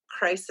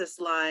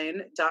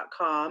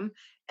 crisisline.com.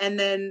 And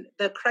then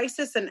the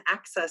crisis and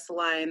access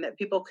line that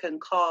people can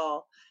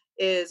call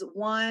is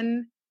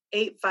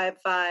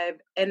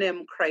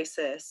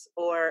 1-855-NM-CRISIS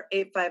or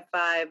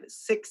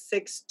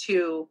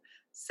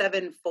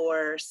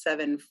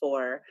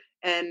 855-662-7474.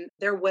 And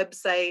their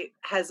website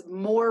has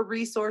more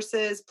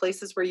resources,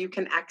 places where you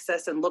can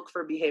access and look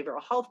for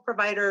behavioral health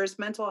providers,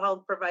 mental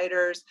health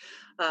providers,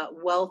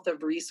 wealth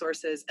of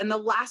resources. And the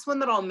last one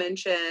that I'll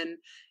mention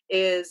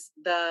is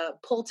the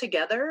Pull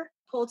Together.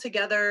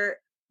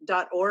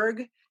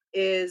 Pulltogether.org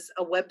is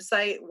a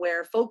website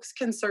where folks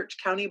can search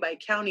county by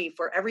county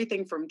for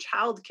everything from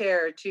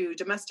childcare to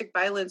domestic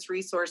violence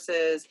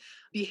resources,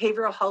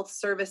 behavioral health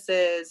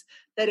services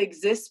that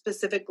exist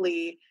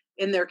specifically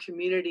in their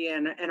community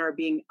and are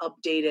being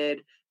updated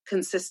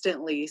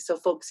consistently so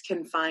folks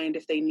can find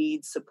if they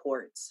need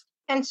supports.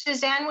 And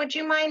Suzanne, would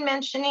you mind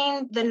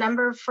mentioning the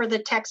number for the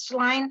text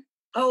line?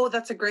 Oh,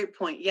 that's a great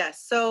point.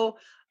 Yes. So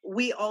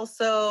we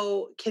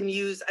also can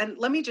use, and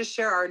let me just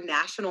share our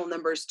national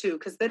numbers too,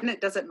 because then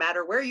it doesn't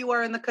matter where you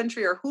are in the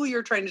country or who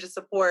you're trying to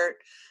support.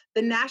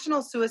 The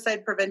National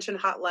Suicide Prevention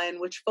Hotline,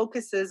 which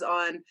focuses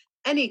on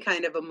any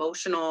kind of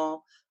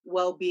emotional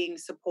well-being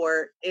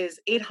support, is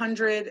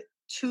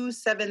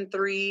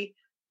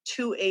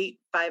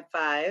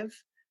 800-273-2855.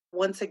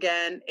 Once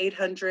again,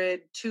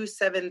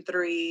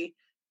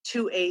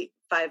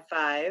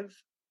 800-273-2855.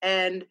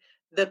 And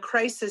the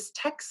crisis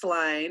text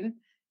line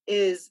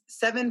is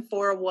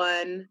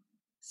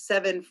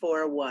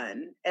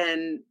 741-741.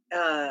 And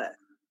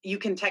you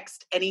can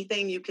text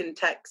anything. You can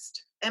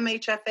text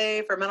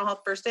MHFA for mental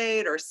health first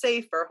aid, or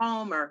safe, or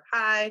home, or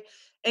hi.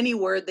 Any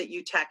word that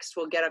you text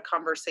will get a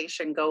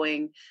conversation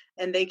going,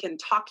 and they can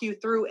talk you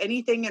through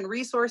anything and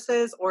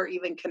resources, or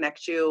even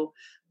connect you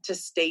to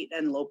state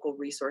and local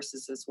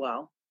resources as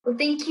well. Well,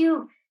 thank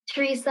you,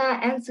 Teresa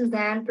and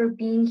Suzanne, for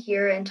being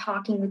here and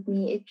talking with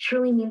me. It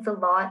truly means a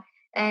lot.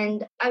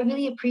 And I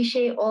really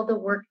appreciate all the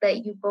work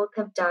that you both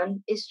have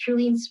done. It's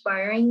truly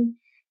inspiring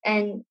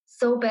and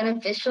so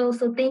beneficial.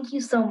 So thank you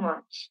so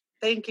much.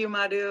 Thank you,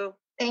 Madhu.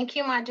 Thank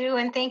you, Madhu.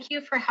 And thank you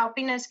for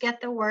helping us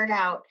get the word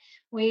out.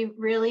 We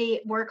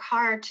really work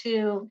hard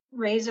to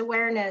raise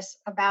awareness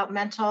about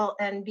mental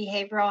and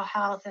behavioral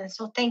health. And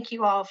so thank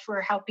you all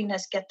for helping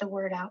us get the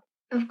word out.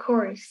 Of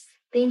course.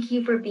 Thank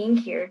you for being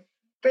here.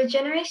 For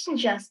Generation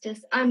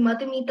Justice, I'm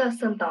Madhumita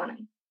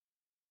Santanam.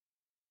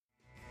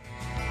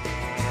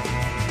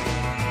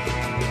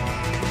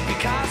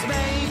 Because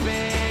maybe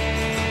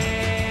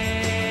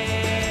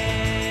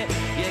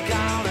you're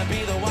gonna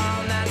be the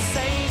one that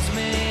saves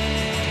me.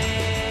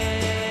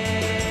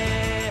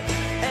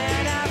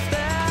 And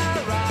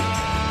after all,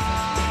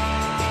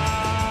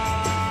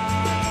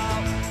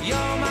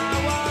 you're my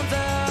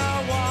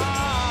wonderwall.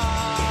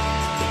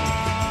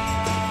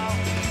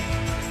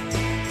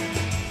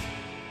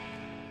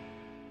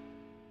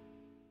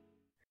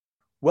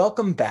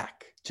 Welcome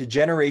back to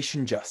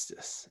Generation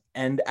Justice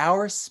and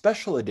our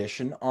special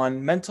edition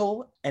on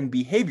mental and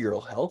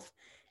behavioral health,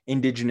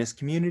 Indigenous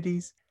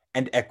communities,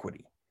 and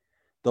equity.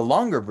 The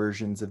longer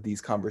versions of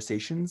these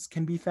conversations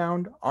can be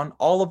found on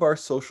all of our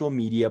social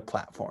media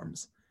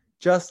platforms.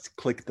 Just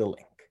click the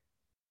link.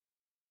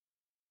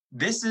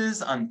 This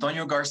is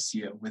Antonio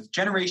Garcia with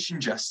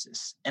Generation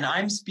Justice, and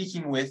I'm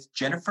speaking with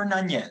Jennifer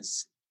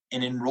Nanez,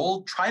 an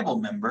enrolled tribal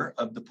member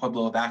of the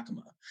Pueblo of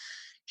Acoma.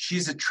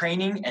 She's a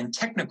training and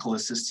technical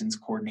assistance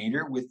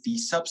coordinator with the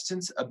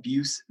Substance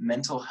Abuse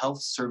Mental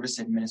Health Service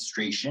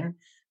Administration,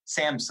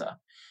 SAMHSA,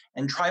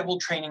 and Tribal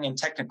Training and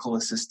Technical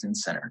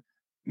Assistance Center.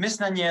 Ms.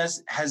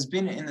 Nanez has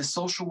been in the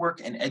social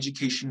work and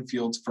education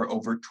fields for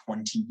over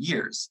 20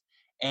 years.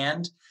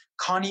 And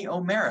Connie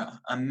O'Mara,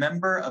 a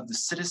member of the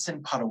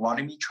Citizen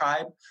Potawatomi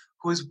tribe,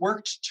 who has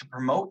worked to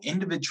promote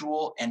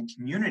individual and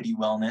community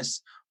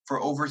wellness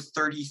for over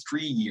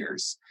 33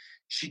 years.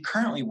 She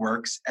currently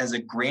works as a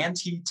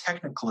grantee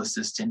technical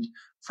assistant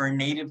for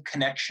Native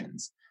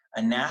Connections,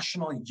 a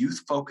national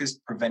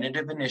youth-focused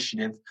preventative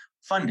initiative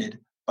funded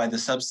by the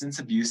Substance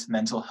Abuse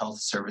Mental Health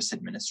Service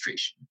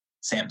Administration,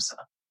 SAMHSA.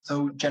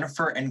 So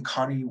Jennifer and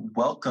Connie,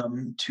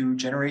 welcome to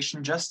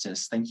Generation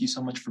Justice. Thank you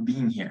so much for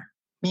being here.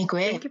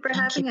 Thank you for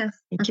having us.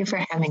 Thank you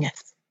for having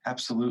us.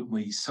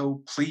 Absolutely.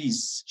 So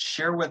please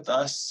share with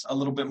us a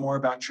little bit more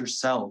about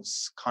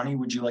yourselves. Connie,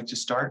 would you like to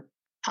start?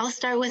 I'll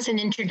start with an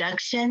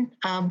introduction.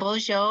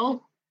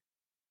 Bonjour.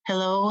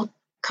 Hello.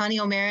 Connie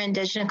O'Mara,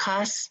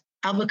 Indigenous,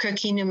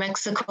 Albuquerque, New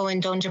Mexico,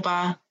 and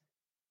Donjaba,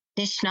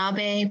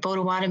 Nishnawbe,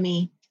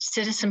 Potawatomi,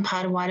 Citizen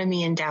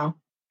Potawatomi, and Dao.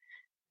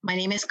 My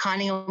name is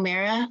Connie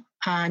O'Mara.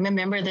 I'm a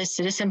member of the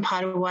Citizen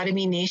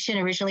Potawatomi Nation,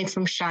 originally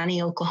from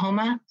Shawnee,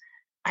 Oklahoma.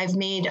 I've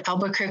made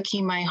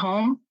Albuquerque my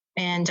home,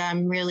 and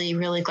I'm really,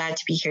 really glad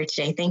to be here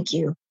today. Thank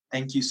you.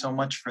 Thank you so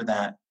much for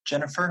that.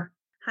 Jennifer?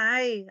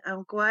 Hi,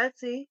 I'm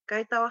Guazi,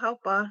 Gaitawa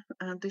Haupa,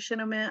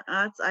 Dushiname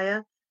Ats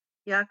Aya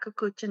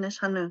Yakukuchinish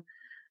Hanu.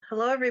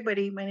 Hello,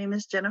 everybody. My name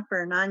is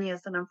Jennifer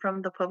Nanez, and I'm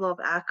from the Pueblo of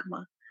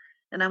Acoma,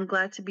 and I'm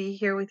glad to be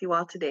here with you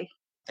all today.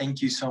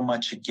 Thank you so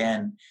much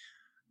again.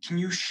 Can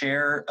you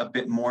share a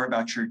bit more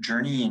about your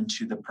journey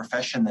into the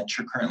profession that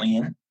you're currently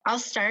in? I'll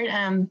start.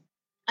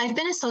 I've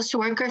been a social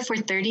worker for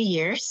 30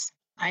 years.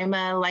 I'm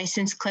a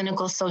licensed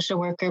clinical social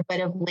worker,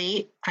 but of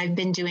late, I've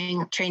been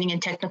doing training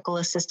and technical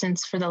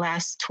assistance for the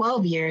last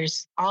 12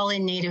 years, all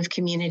in Native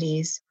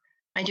communities.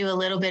 I do a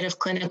little bit of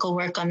clinical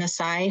work on the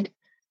side.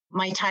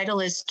 My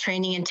title is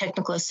Training and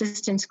Technical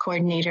Assistance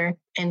Coordinator,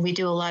 and we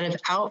do a lot of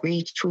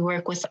outreach. We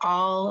work with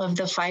all of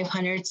the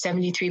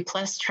 573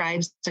 plus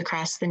tribes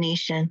across the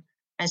nation.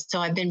 And so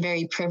I've been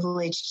very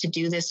privileged to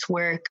do this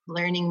work,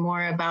 learning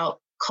more about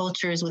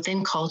cultures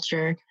within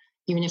culture,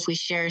 even if we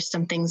share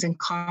some things in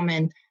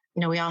common. You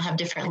know, we all have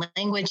different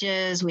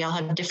languages, we all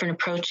have different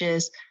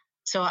approaches.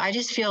 So I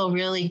just feel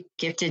really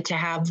gifted to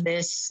have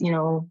this,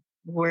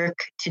 work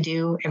to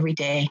do every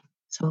day.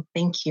 So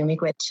thank you,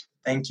 Miigwech.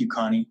 Thank you,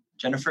 Connie.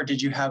 Jennifer,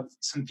 did you have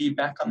some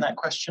feedback on that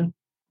question?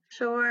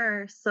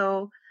 Sure.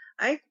 So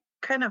I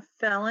kind of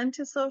fell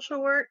into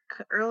social work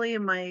early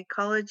in my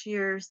college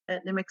years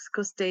at New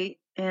Mexico State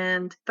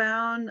and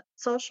found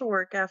social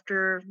work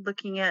after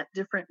looking at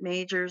different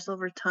majors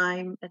over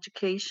time,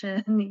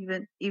 education,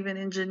 even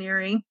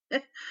engineering,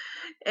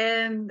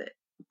 and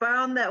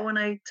found that when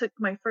I took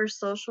my first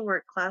social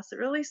work class, it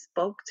really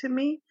spoke to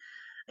me.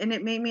 And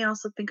it made me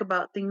also think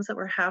about things that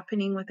were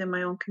happening within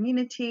my own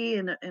community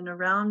and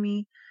around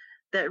me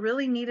that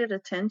really needed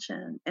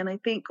attention. And I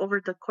think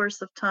over the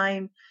course of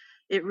time,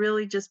 it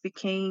really just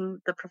became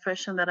the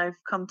profession that I've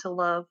come to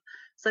love.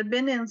 So I've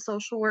been in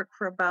social work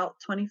for about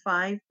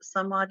 25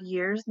 some odd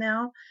years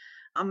now.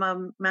 I'm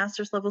a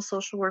master's level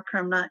social worker.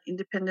 I'm not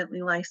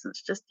independently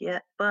licensed just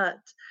yet, but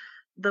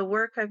the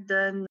work I've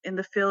done in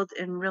the field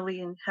and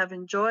really have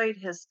enjoyed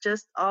has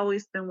just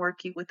always been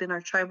working within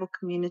our tribal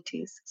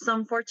communities. So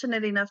I'm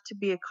fortunate enough to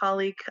be a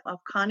colleague of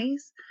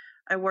Connie's.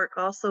 I work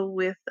also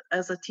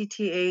as a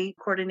TTA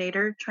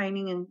coordinator,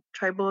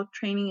 tribal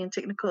training and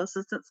technical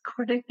assistance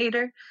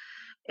coordinator,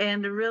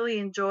 and really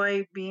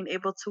enjoy being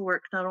able to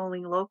work not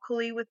only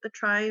locally with the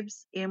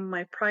tribes in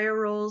my prior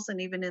roles and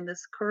even in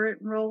this current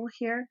role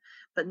here,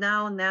 but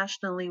now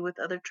nationally with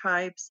other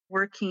tribes,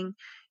 working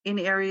in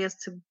areas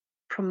to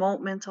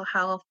promote mental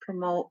health,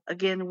 promote,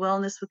 again,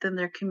 wellness within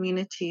their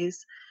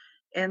communities.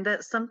 And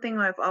that's something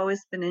I've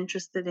always been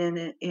interested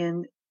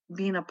in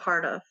being a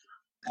part of.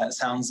 That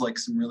sounds like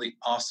some really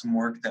awesome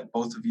work that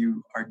both of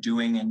you are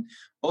doing. And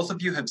both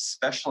of you have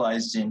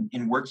specialized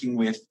in working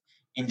with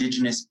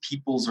Indigenous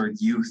peoples or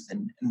youth.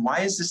 And why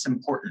is this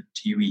important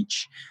to you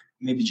each?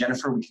 Maybe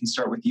Jennifer, we can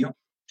start with you.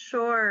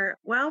 Sure.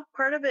 Well,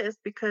 part of it is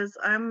because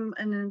I'm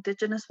an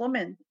Indigenous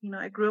woman.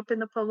 I grew up in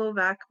the Pueblo of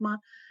Acoma.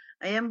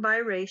 I am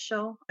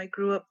biracial. I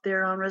grew up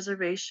there on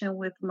reservation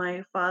with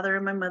my father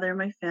and my mother and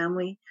my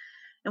family.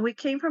 And we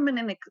came from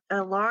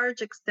a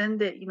large,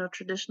 extended,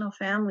 traditional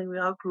family. We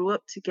all grew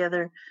up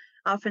together,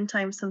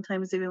 oftentimes,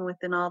 sometimes even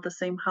within all the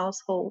same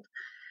household.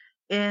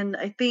 And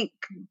I think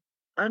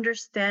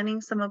understanding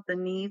some of the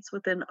needs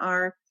within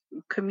our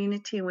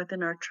community and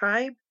within our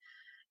tribe,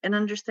 and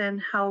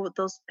understand how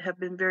those have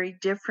been very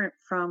different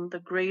from the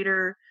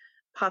greater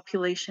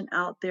population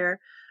out there,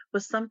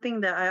 was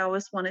something that I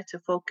always wanted to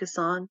focus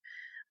on.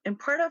 And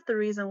part of the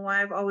reason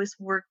why I've always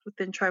worked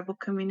within tribal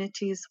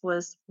communities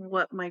was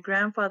what my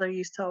grandfather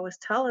used to always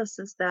tell us,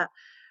 is that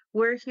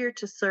we're here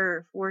to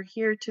serve. We're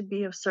here to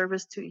be of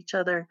service to each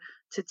other,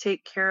 to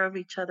take care of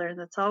each other. And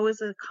that's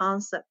always a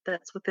concept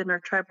that's within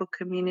our tribal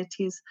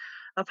communities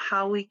of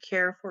how we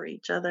care for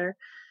each other.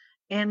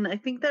 And I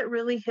think that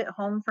really hit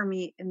home for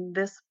me in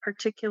this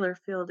particular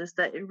field, is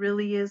that it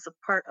really is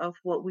a part of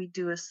what we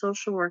do as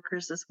social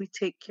workers, is we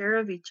take care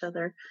of each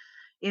other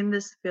in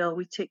this field.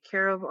 We take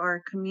care of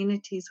our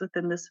communities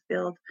within this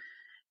field.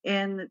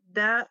 And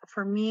that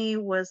for me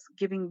was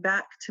giving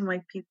back to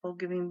my people,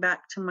 giving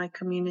back to my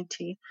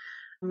community,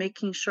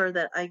 making sure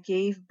that I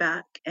gave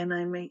back and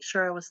I made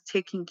sure I was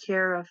taking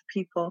care of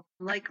people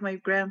like my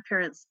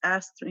grandparents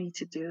asked me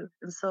to do.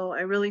 And so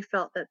I really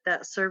felt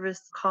that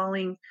service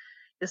calling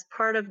is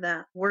part of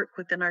that work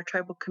within our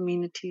tribal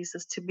communities,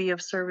 is to be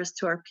of service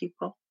to our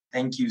people.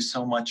 Thank you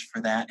so much for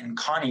that. And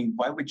Connie,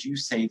 why would you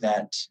say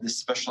that this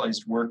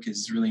specialized work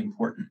is really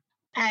important?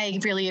 I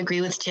really agree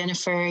with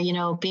Jennifer.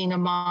 Being a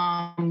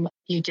mom,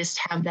 you just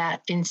have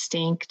that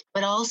instinct.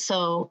 But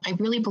also, I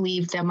really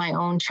believe that my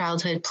own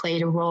childhood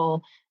played a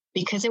role,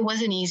 because it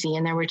wasn't easy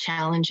and there were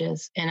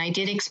challenges. And I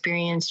did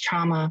experience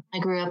trauma. I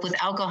grew up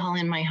with alcohol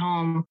in my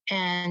home,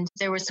 and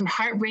there were some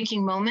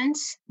heartbreaking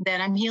moments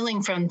that I'm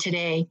healing from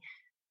today.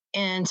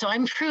 And so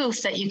I'm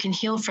proof that you can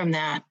heal from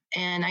that.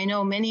 And I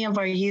know many of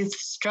our youth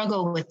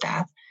struggle with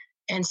that.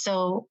 And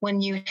so when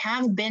you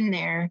have been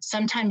there,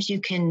 sometimes you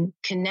can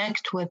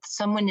connect with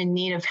someone in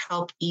need of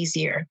help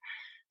easier.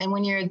 And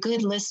when you're a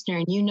good listener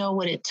and you know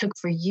what it took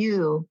for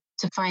you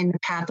to find the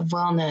path of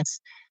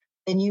wellness,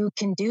 then you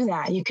can do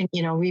that. You can,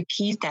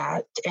 repeat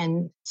that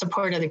and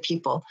support other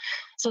people.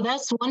 So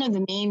that's one of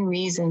the main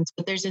reasons.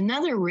 But there's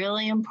another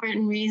really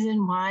important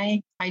reason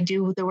why I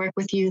do the work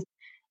with youth.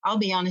 I'll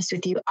be honest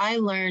with you, I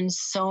learned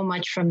so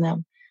much from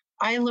them.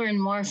 I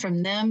learned more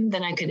from them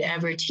than I could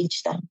ever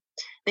teach them.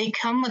 They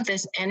come with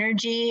this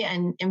energy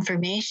and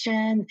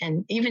information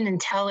and even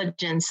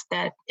intelligence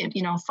that,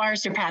 far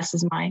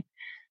surpasses mine.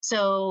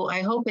 So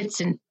I hope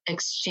it's an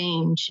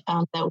exchange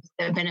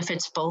that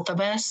benefits both of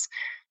us.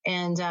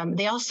 And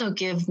they also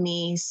give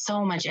me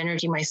so much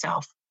energy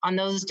myself. On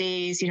those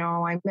days,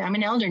 I'm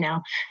an elder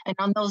now. And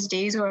on those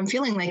days where I'm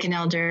feeling like an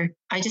elder,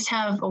 I just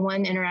have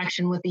one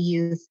interaction with the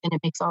youth, and it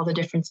makes all the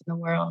difference in the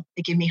world.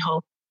 They give me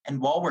hope. And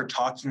while we're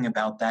talking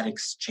about that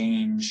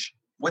exchange,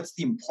 what's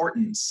the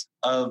importance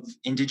of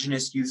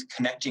Indigenous youth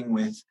connecting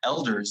with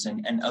elders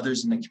and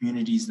others in the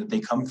communities that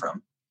they come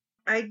from?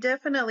 I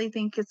definitely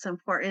think it's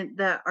important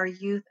that our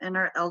youth and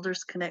our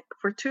elders connect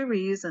for two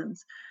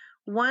reasons.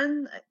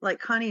 One, like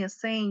Connie is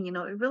saying, it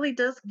really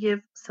does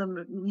give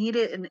some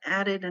needed and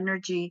added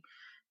energy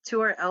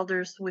to our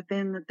elders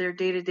within their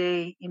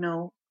day-to-day,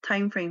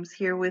 time frames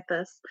here with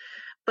us.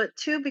 But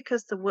two,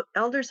 because the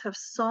elders have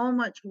so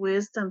much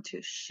wisdom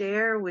to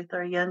share with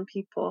our young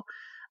people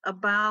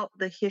about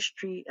the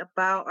history,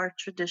 about our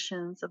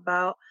traditions,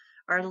 about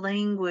our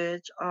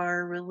language,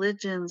 our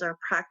religions, our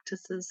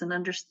practices, and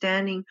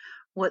understanding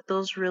what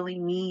those really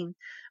mean.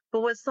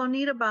 But what's so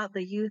neat about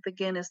the youth,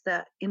 again, is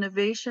that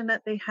innovation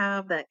that they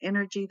have, that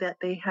energy that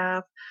they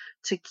have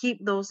to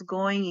keep those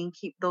going and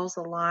keep those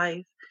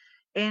alive.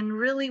 And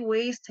really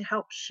ways to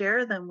help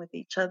share them with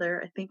each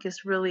other, I think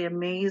is really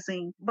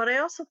amazing. But I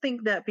also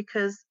think that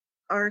because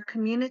our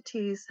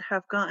communities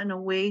have gotten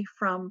away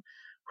from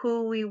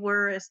who we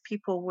were as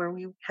people, where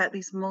we had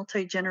these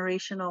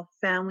multi-generational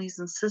families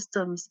and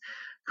systems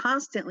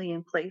constantly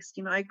in place.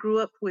 I grew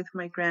up with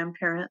my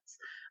grandparents.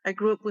 I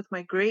grew up with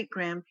my great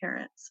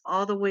grandparents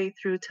all the way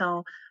through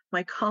till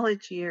my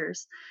college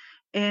years.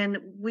 And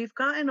we've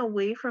gotten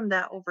away from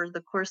that over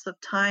the course of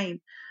time.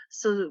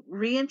 So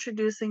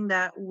reintroducing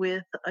that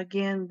with,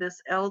 again,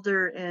 this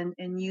elder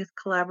and youth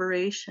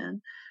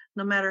collaboration,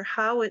 no matter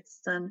how it's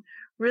done,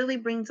 really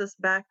brings us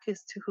back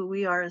as to who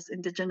we are as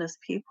Indigenous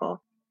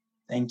people.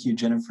 Thank you,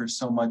 Jennifer,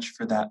 so much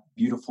for that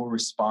beautiful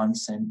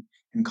response. And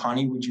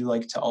Connie, would you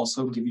like to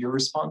also give your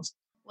response?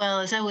 Well,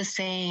 as I was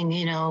saying,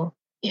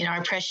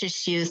 our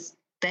precious youth,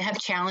 they have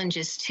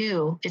challenges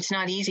too. It's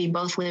not easy,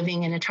 both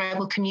living in a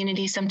tribal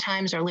community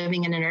sometimes or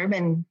living in an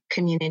urban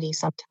community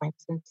sometimes.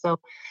 And so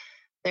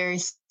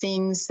there's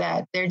things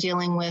that they're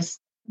dealing with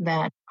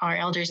that our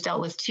elders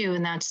dealt with too.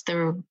 And that's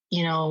the,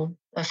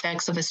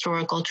 effects of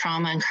historical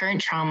trauma and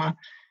current trauma.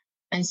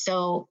 And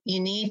so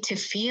you need to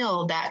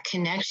feel that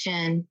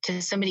connection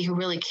to somebody who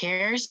really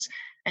cares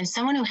and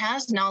someone who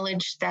has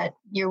knowledge that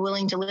you're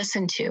willing to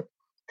listen to.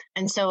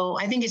 And so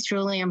I think it's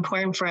really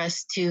important for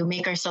us to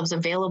make ourselves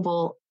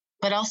available,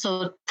 but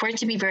also for it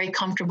to be very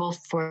comfortable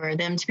for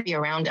them to be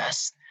around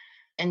us.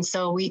 And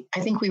so I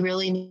think we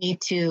really need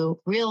to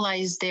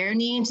realize their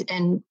needs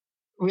and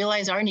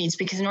realize our needs,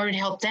 because in order to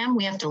help them,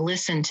 we have to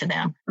listen to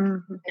them.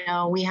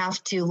 Mm-hmm. We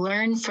have to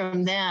learn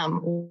from them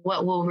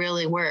what will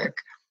really work.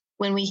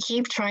 When we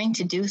keep trying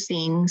to do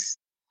things,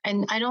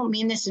 and I don't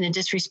mean this in a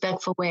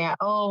disrespectful way,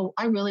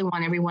 I really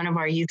want every one of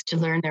our youth to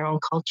learn their own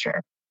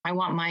culture.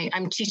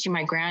 I'm teaching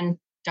my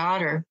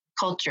granddaughter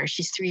culture.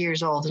 She's 3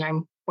 years old, and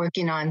I'm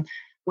working on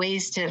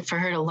ways for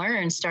her to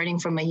learn starting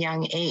from a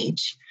young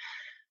age.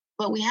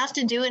 But we have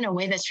to do it in a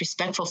way that's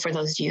respectful for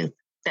those youth,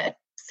 that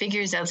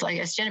figures out, like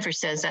as Jennifer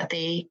says, that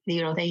they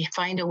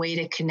find a way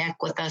to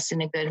connect with us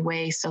in a good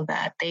way so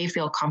that they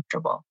feel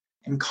comfortable.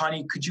 And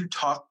Connie, could you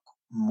talk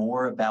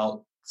more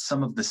about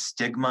some of the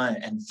stigma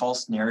and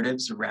false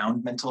narratives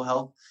around mental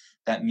health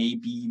that may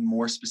be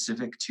more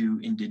specific to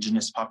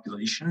Indigenous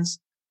populations?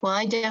 Well,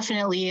 I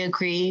definitely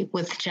agree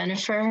with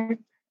Jennifer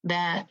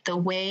that the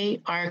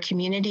way our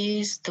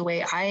communities, the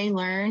way I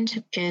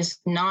learned, is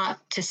not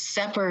to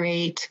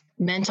separate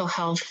mental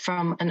health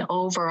from an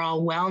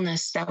overall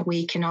wellness that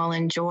we can all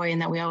enjoy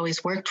and that we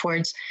always work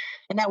towards,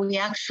 and that we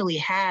actually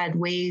had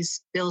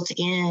ways built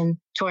in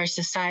to our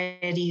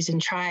societies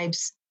and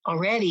tribes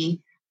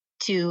already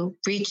to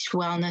reach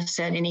wellness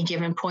at any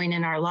given point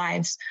in our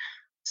lives.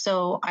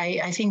 So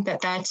I think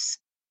that that's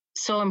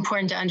so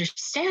important to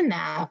understand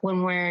that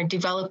when we're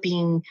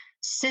developing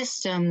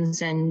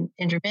systems and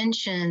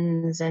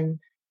interventions and,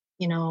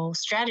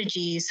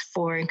 strategies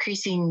for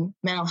increasing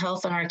mental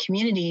health in our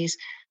communities,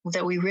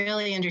 that we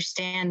really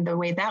understand the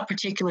way that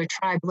particular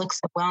tribe looks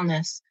at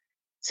wellness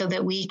so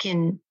that we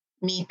can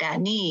meet that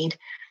need.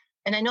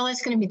 And I know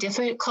that's going to be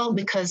difficult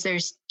because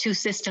there's two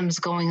systems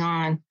going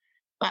on.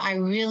 But I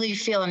really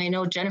feel, and I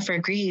know Jennifer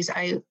agrees,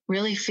 I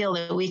really feel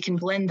that we can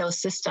blend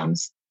those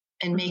systems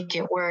and make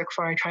it work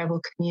for our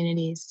tribal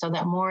communities so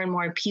that more and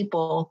more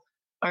people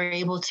are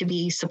able to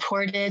be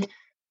supported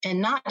and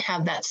not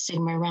have that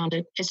stigma around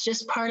it. It's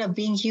just part of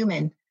being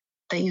human,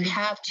 that you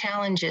have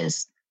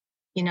challenges,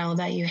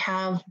 that you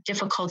have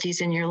difficulties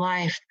in your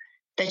life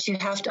that you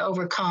have to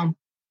overcome,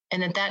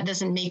 and that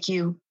doesn't make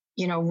you,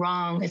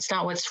 wrong. It's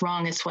not what's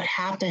wrong, it's what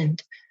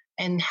happened.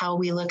 And how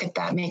we look at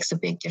that makes a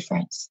big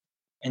difference.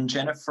 And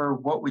Jennifer,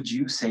 what would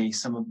you say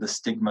some of the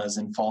stigmas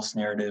and false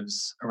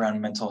narratives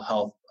around mental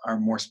health are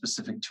more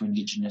specific to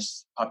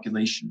Indigenous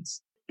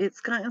populations?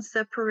 It's gotten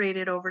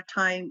separated over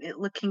time,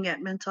 looking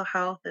at mental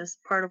health as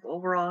part of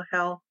overall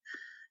health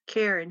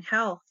care and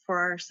health for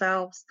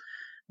ourselves.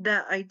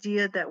 that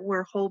idea that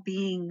we're whole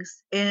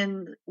beings.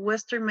 And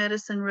Western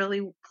medicine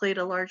really played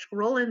a large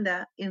role in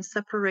that, in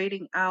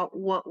separating out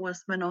what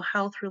was mental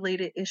health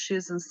related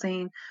issues and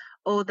saying,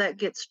 oh, that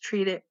gets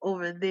treated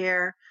over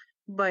there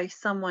by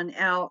someone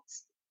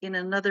else in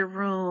another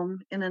room,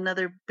 in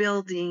another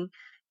building.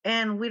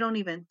 And we don't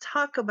even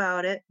talk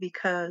about it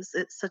because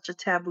it's such a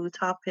taboo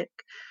topic.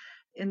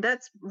 And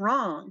that's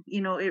wrong.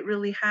 It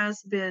really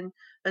has been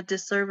a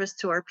disservice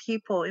to our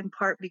people, in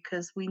part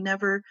because we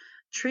never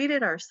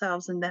treated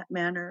ourselves in that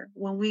manner.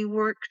 When we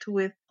worked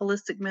with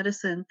holistic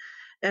medicine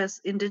as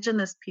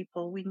Indigenous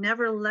people, we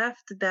never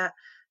left that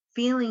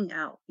feeling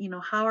out.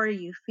 How are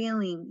you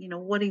feeling?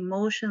 What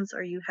emotions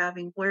are you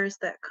having? Where is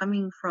that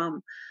coming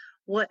from?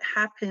 What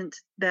happened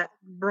that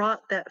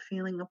brought that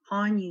feeling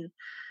upon you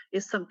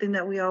is something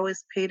that we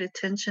always paid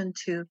attention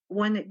to.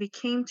 When it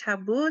became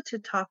taboo to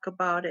talk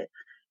about it,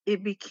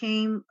 it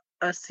became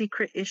a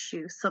secret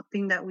issue,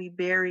 something that we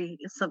bury,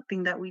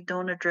 something that we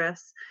don't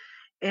address.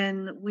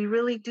 And we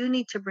really do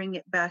need to bring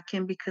it back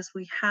in, because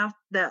we have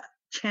that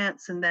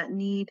chance and that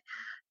need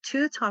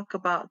to talk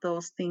about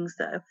those things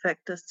that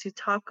affect us, to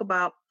talk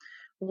about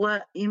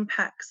what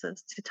impacts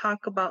us, to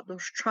talk about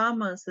those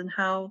traumas and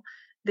how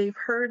they've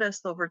hurt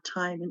us over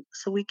time, and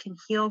so we can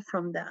heal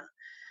from that.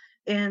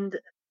 And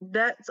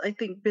that's, I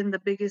think, been the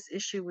biggest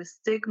issue with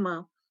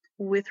stigma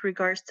with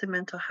regards to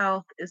mental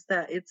health, is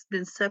that it's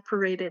been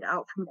separated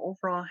out from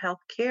overall health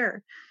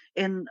care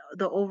and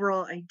the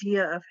overall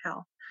idea of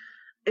health.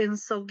 And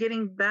so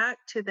getting back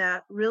to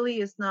that really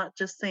is not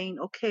just saying,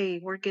 okay,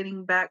 we're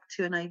getting back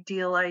to an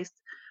idealized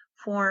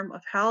form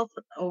of health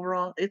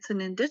overall. It's an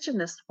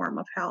indigenous form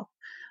of health,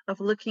 of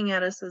looking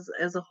at us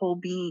as a whole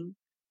being.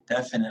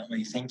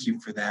 Definitely. Thank you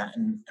for that.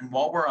 And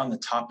while we're on the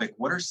topic,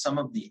 what are some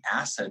of the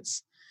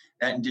assets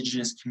that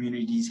Indigenous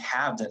communities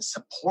have that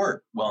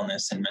support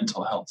wellness and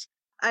mental health?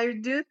 I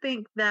do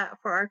think that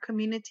for our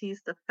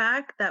communities, the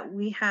fact that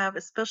we have,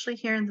 especially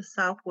here in the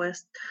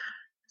Southwest,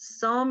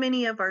 so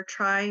many of our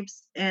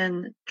tribes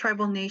and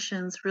tribal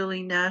nations,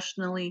 really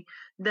nationally,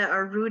 that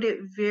are rooted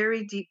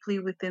very deeply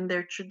within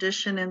their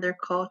tradition and their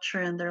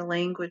culture and their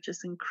language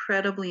is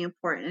incredibly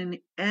important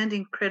and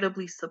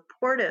incredibly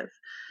supportive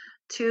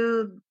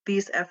to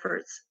these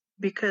efforts,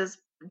 because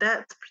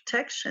that's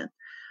protection.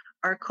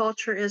 Our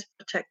culture is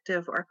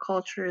protective, our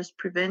culture is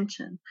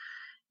prevention.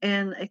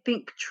 And I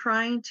think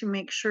trying to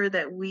make sure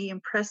that we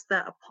impress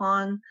that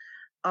upon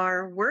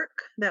our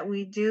work that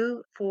we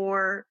do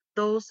for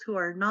those who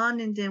are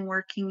non-Indian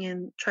working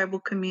in tribal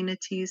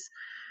communities,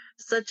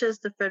 such as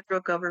the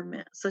federal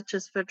government, such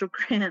as federal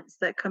grants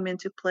that come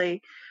into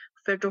play,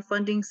 federal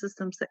funding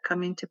systems that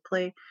come into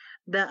play,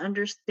 that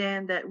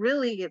understand that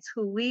really it's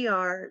who we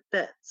are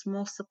that's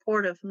most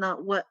supportive,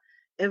 not what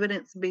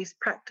evidence-based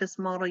practice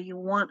model you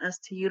want us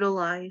to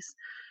utilize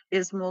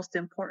is most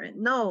important.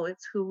 No,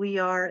 it's who we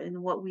are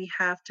and what we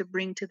have to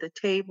bring to the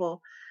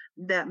table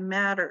that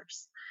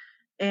matters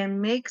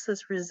and makes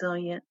us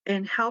resilient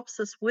and helps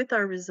us with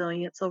our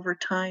resilience over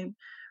time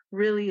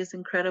really is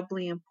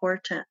incredibly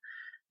important.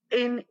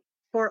 And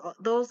for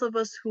those of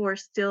us who are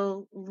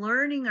still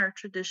learning our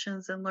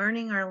traditions and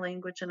learning our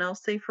language, and I'll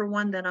say for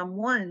one that I'm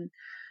one,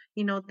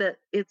 that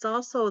it's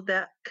also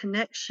that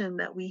connection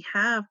that we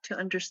have to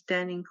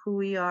understanding who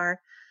we are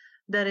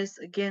that is,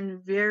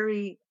 again,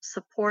 very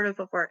supportive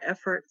of our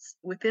efforts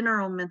within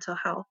our own mental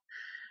health.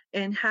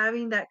 And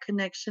having that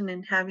connection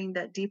and having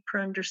that deeper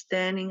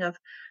understanding of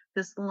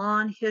this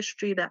long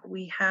history that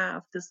we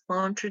have, this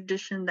long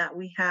tradition that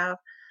we have,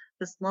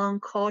 this long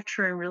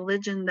culture and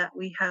religion that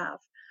we have,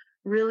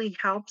 really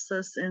helps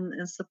us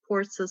and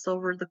supports us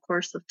over the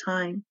course of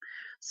time.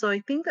 So I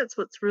think that's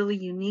what's really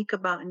unique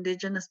about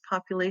Indigenous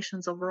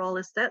populations overall,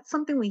 is that's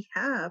something we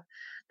have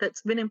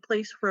that's been in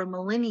place for a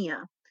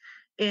millennia.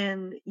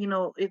 And,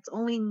 it's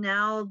only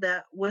now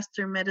that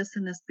Western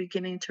medicine is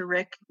beginning to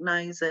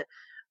recognize it,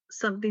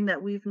 something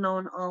that we've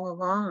known all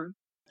along.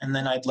 And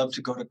then I'd love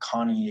to go to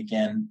Connie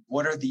again.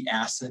 What are the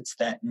assets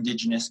that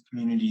Indigenous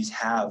communities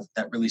have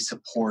that really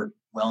support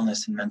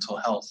wellness and mental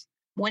health?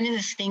 One of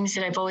the things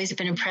that I've always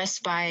been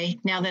impressed by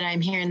now that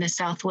I'm here in the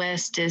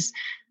Southwest is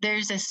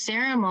there's a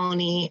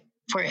ceremony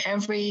for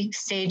every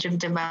stage of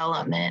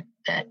development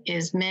that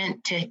is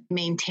meant to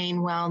maintain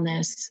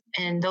wellness.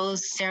 And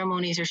those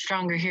ceremonies are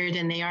stronger here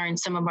than they are in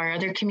some of our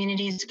other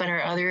communities, but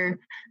our other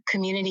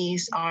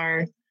communities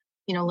are,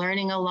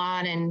 learning a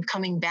lot and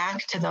coming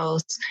back to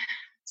those.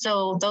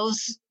 So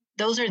those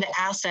are the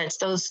assets,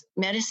 those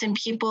medicine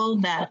people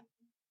that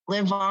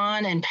live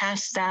on and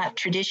pass that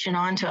tradition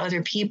on to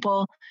other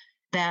people,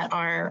 that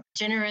are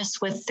generous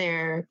with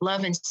their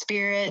love and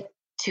spirit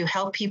to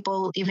help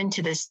people even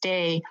to this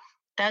day.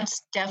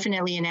 That's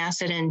definitely an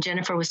asset, and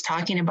Jennifer was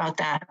talking about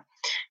that.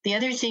 The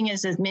other thing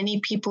is that many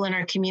people in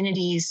our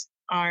communities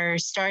are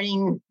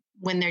starting,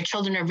 when their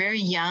children are very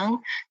young,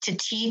 to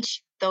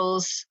teach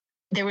those.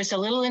 There was a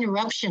little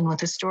interruption with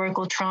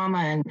historical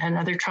trauma and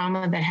other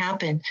trauma that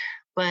happened,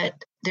 but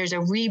there's a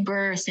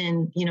rebirth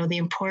in, the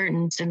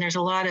importance, and there's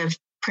a lot of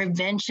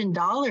prevention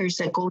dollars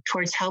that go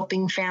towards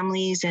helping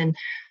families and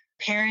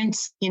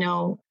parents,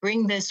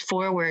 bring this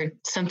forward,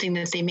 something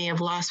that they may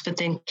have lost, but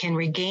then can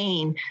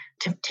regain,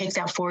 to take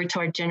that forward to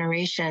our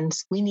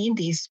generations. We need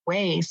these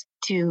ways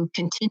to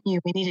continue.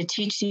 We need to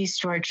teach these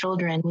to our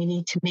children. We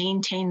need to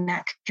maintain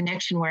that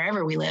connection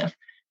wherever we live.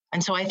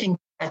 And so I think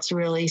that's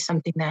really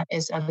something that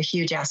is of a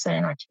huge asset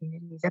in our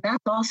communities. And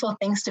that's also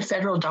thanks to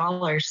federal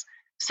dollars.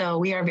 So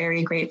we are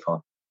very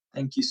grateful.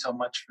 Thank you so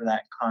much for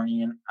that,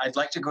 Connie. And I'd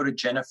like to go to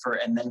Jennifer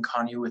and then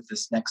Connie with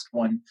this next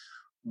one.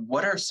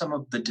 What are some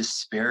of the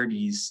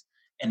disparities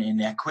and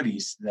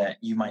inequities that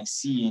you might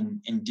see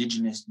in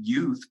Indigenous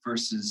youth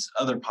versus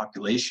other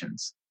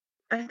populations?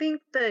 I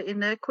think the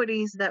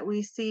inequities that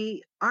we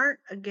see aren't,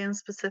 again,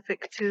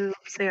 specific to,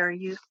 say, our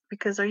youth,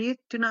 because our youth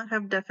do not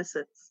have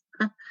deficits.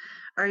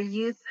 Our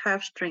youth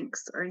have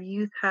strengths. Our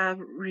youth have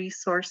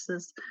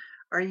resources.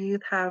 Our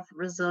youth have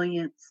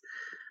resilience.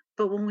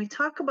 But when we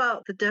talk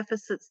about the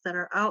deficits that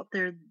are out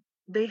there,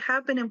 they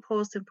have been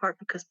imposed in part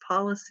because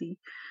policy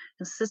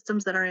and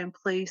systems that are in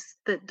place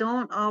that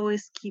don't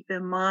always keep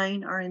in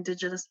mind our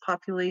Indigenous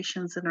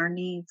populations and our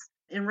needs.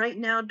 And right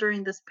now,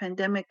 during this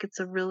pandemic, it's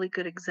a really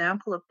good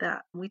example of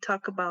that. We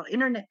talk about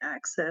internet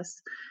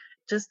access,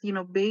 just,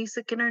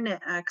 basic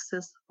internet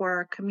access for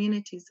our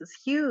communities is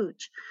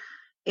huge.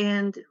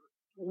 And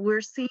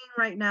we're seeing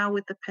right now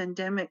with the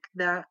pandemic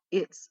that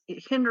it's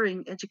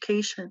hindering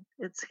education,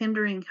 it's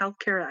hindering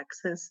healthcare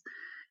access,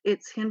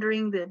 it's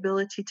hindering the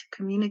ability to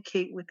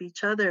communicate with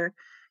each other,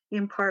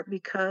 in part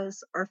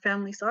because our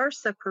families are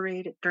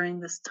separated during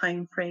this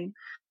time frame.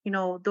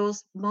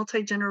 Those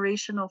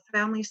multi-generational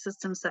family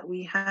systems that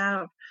we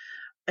have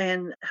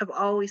and have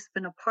always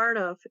been a part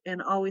of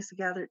and always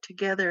gathered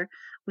together,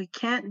 we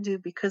can't do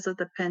because of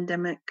the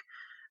pandemic.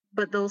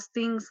 But those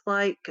things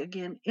like,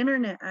 again,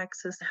 internet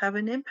access have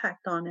an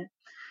impact on it.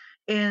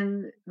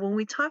 And when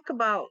we talk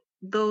about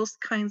those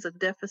kinds of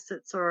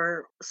deficits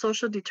or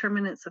social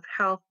determinants of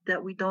health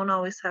that we don't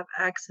always have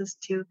access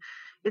to,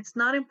 it's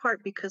not in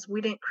part because we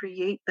didn't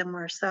create them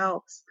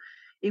ourselves.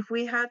 If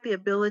we had the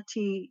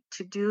ability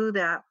to do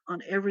that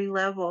on every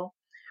level,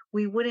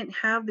 we wouldn't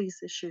have these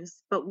issues.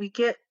 But we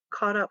get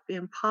caught up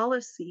in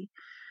policy,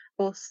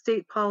 both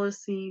state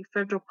policy,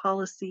 federal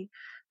policy,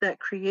 that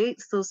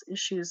creates those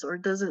issues or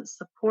doesn't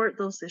support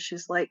those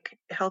issues, like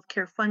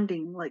healthcare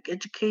funding, like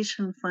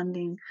education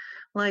funding,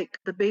 like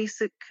the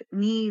basic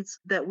needs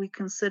that we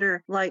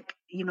consider, like,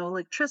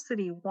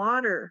 electricity,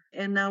 water.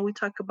 And now we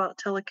talk about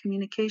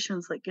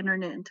telecommunications, like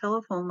internet and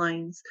telephone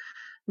lines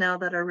now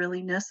that are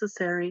really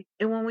necessary.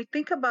 And when we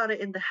think about it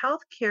in the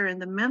healthcare and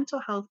the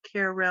mental health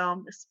care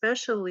realm,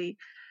 especially,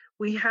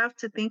 we have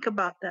to think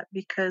about that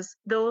because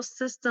those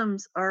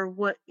systems are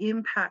what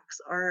impacts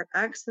our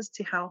access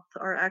to health,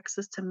 our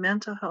access to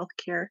mental health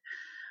care.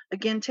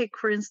 Again, take,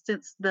 for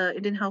instance, the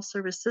Indian Health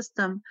Service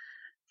system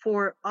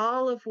for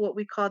all of what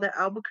we call the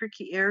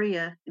Albuquerque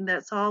area, and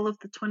that's all of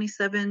the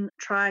 27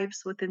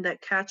 tribes within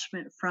that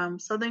catchment from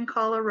southern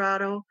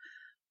Colorado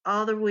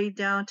all the way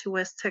down to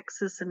West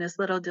Texas and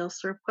Isleta del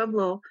Sur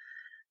Pueblo.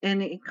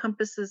 And it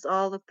encompasses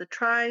all of the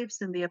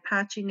tribes and the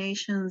Apache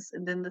nations,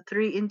 and then the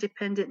 3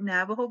 independent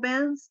Navajo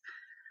bands.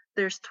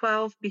 There's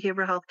 12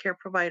 behavioral health care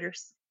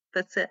providers.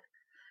 That's it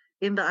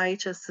in the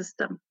IHS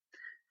system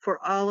for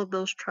all of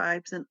those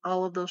tribes and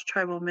all of those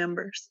tribal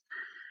members.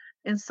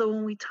 And so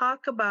when we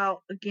talk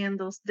about, again,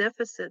 those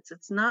deficits,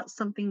 it's not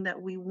something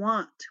that we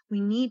want.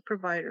 We need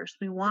providers.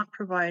 We want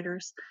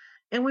providers.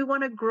 And we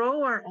want to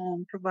grow our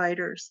own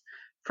providers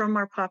from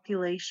our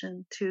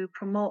population to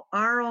promote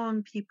our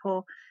own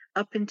people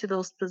up into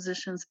those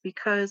positions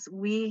because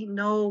we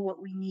know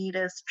what we need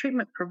as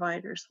treatment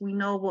providers. We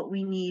know what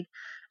we need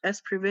as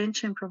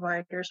prevention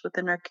providers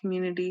within our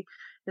community,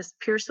 as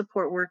peer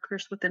support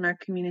workers within our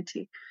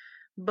community.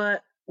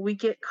 But we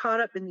get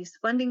caught up in these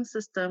funding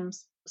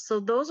systems. So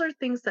those are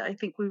things that I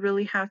think we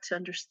really have to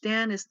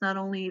understand. It's not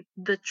only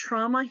the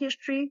trauma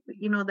history,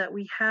 that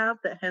we have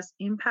that has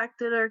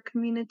impacted our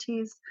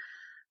communities,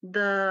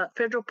 the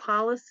federal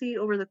policy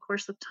over the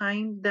course of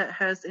time that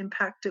has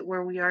impacted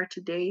where we are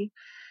today,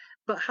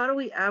 but how do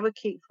we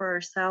advocate for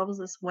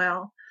ourselves as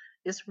well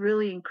is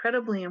really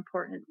incredibly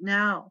important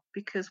now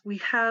because we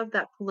have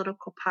that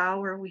political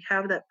power, we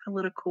have that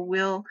political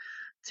will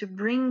to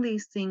bring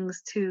these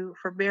things to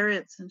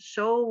forbearance and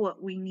show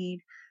what we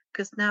need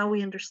because now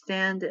we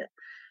understand it.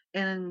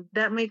 And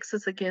that makes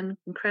us, again,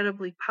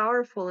 incredibly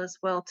powerful as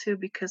well, too,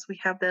 because we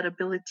have that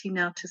ability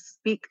now to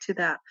speak to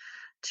that,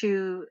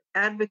 to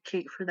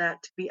advocate for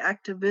that, to be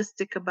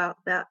activistic about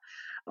that,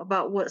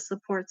 about what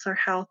supports our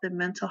health and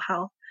mental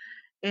health.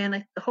 And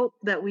I hope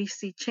that we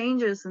see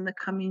changes in the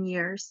coming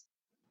years.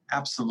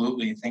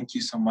 Absolutely. Thank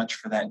you so much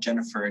for that,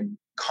 Jennifer. And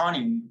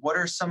Connie, what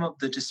are some of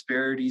the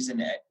disparities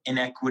and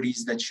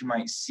inequities that you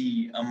might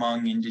see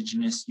among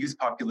Indigenous youth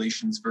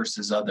populations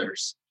versus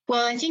others?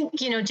 Well, I think,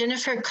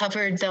 Jennifer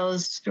covered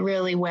those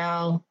really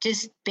well.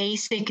 Just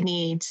basic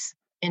needs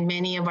in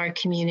many of our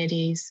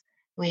communities.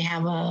 We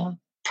have a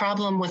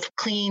problem with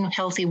clean,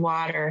 healthy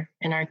water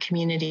in our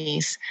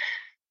communities.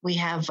 We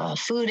have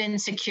food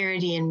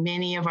insecurity in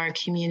many of our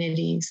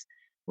communities.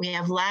 We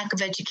have lack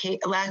of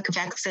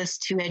access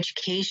to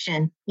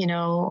education. You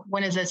know,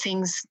 one of the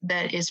things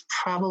that is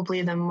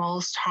probably the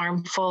most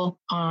harmful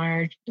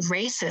are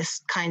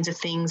racist kinds of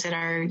things that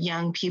our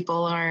young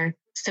people are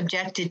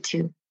subjected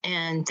to.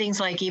 And things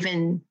like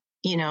even,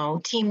 you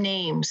know, team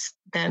names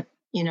that,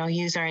 you know,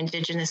 use our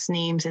Indigenous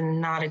names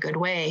in not a good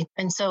way.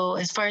 And so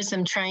as far as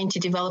them trying to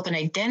develop an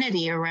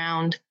identity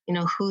around, you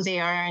know, who they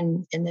are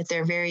and that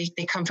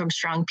they come from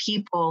strong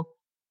people,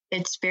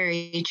 it's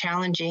very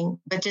challenging.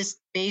 But just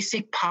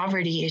basic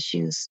poverty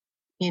issues,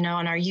 you know,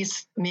 and our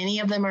youth, many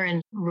of them are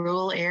in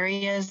rural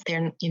areas.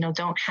 They're, you know,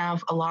 don't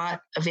have a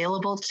lot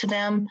available to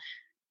them.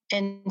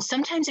 And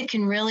sometimes it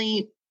can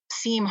really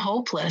seem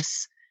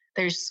hopeless.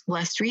 There's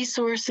less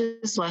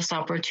resources, less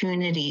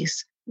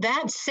opportunities.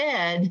 That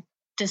said,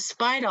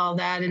 despite all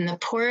that, in the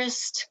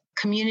poorest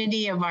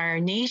community of our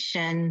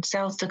nation,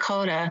 South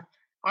Dakota,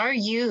 our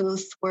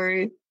youth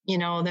were, you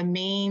know, the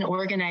main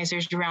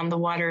organizers around the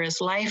Water is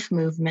Life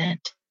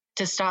movement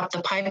to stop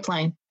the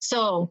pipeline.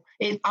 So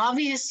it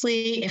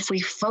obviously, if we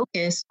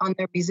focus on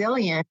their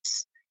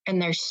resilience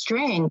and their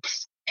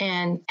strengths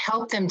and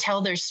help them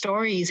tell their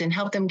stories and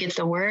help them get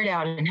the word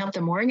out and help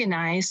them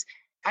organize,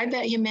 I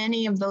bet you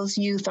many of those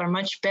youth are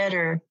much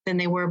better than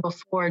they were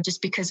before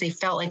just because they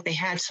felt like they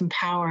had some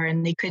power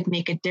and they could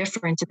make a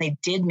difference, and they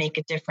did make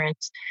a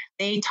difference.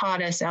 They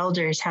taught us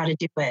elders how to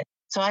do it.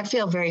 So I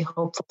feel very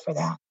hopeful for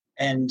that.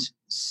 And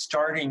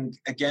starting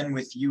again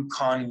with you,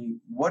 Connie,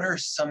 what are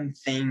some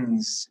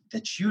things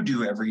that you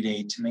do every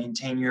day to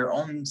maintain your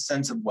own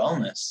sense of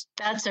wellness?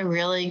 That's a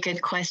really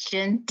good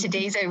question.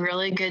 Today's a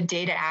really good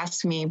day to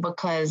ask me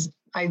because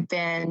I've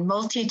been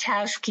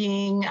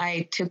multitasking.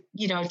 I took,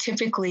 you know,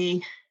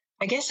 typically,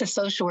 I guess a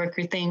social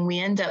worker thing, we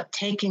end up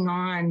taking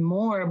on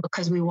more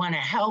because we want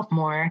to help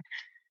more.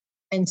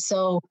 And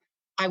so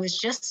I was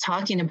just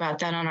talking about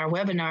that on our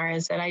webinar,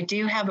 is that I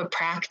do have a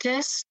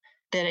practice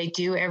that I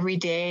do every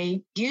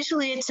day.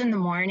 Usually it's in the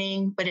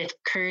morning, but it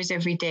occurs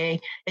every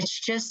day. It's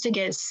just to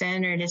get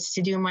centered. It's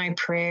to do my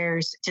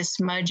prayers, to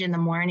smudge in the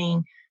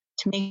morning,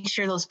 to make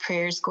sure those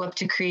prayers go up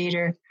to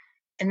Creator.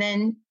 And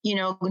then, you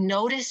know,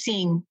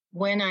 noticing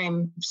when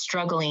I'm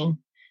struggling.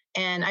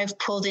 And I've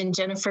pulled in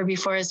Jennifer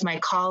before as my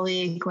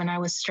colleague when I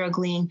was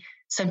struggling,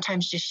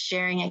 sometimes just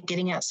sharing it,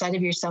 getting outside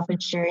of yourself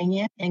and sharing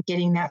it and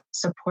getting that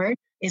support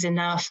is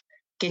enough,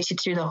 get you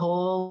through the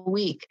whole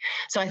week.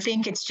 So I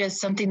think it's just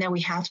something that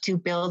we have to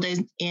build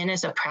in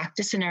as a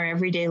practice in our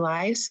everyday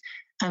lives.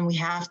 And we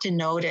have to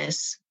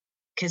notice,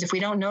 because if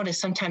we don't notice,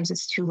 sometimes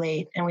it's too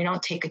late and we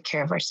don't take good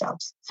care of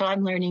ourselves. So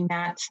I'm learning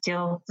that,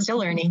 still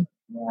learning.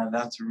 Yeah,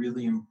 that's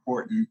really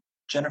important.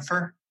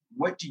 Jennifer,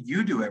 what do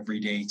you do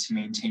every day to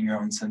maintain your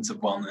own sense of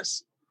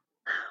wellness?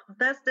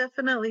 That's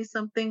definitely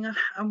something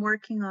I'm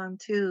working on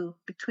too,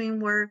 between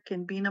work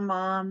and being a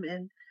mom,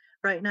 and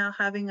right now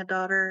having a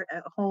daughter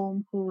at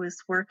home who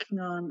is working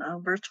on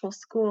virtual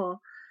school.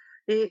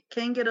 It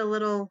can get a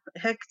little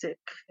hectic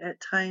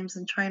at times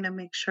and trying to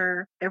make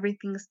sure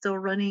everything's still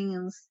running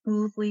and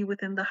smoothly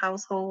within the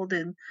household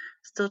and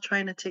still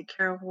trying to take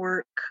care of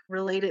work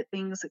related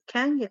things. It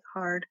can get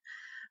hard.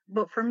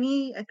 But for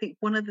me, I think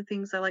one of the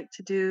things I like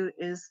to do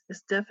is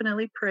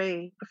definitely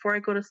pray before I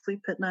go to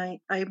sleep at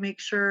night. I make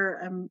sure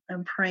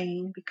I'm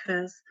praying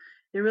because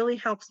it really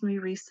helps me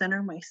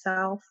recenter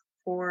myself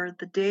for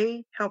the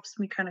day, helps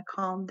me kind of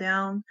calm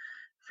down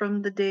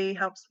from the day,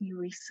 helps me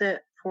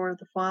reset for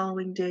the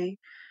following day.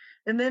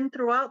 And then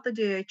throughout the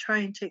day, I try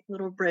and take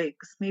little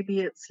breaks.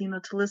 Maybe it's, you know,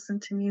 to listen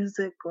to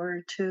music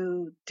or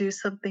to do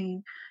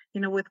something,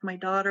 you know, with my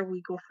daughter.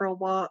 We go for a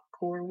walk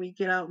or we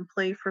get out and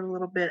play for a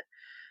little bit.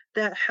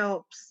 That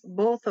helps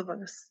both of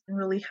us and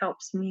really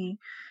helps me.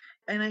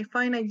 And I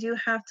find I do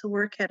have to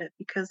work at it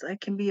because I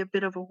can be a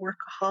bit of a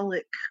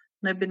workaholic.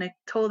 And I've been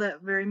told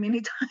that very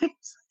many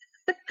times.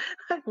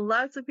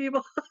 Lots of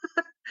people,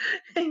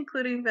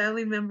 including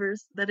family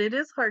members, that it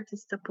is hard to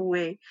step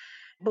away.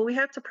 But we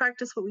have to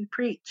practice what we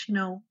preach. You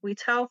know, we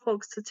tell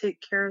folks to take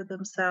care of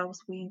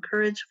themselves. We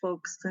encourage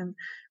folks and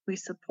we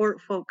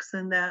support folks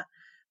in that.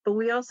 But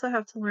we also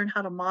have to learn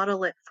how to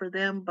model it for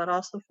them, but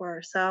also for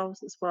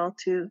ourselves as well,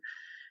 too.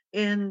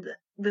 And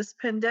this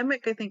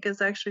pandemic, I think,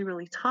 has actually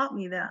really taught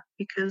me that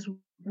because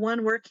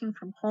one, working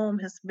from home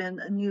has been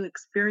a new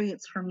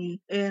experience for me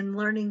in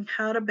learning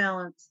how to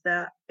balance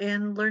that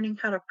and learning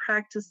how to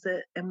practice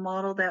it and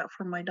model that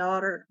for my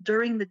daughter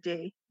during the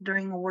day,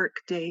 during a work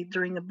day,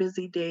 during a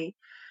busy day.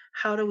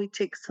 How do we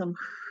take some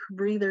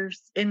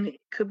breathers? And it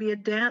could be a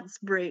dance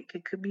break,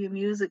 it could be a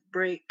music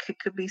break, it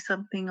could be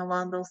something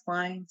along those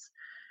lines.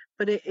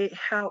 But it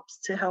helps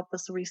to help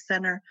us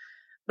recenter.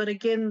 But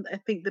again, I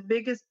think the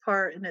biggest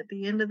part, and at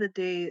the end of the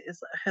day,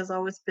 has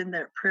always been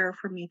that prayer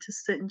for me to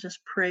sit and just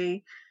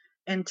pray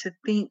and to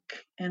think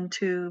and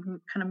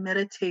to kind of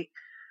meditate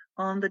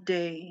on the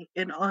day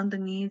and on the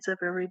needs of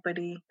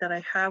everybody that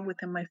I have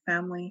within my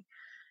family.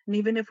 And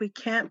even if we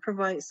can't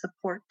provide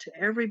support to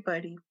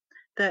everybody,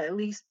 that at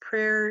least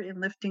prayer and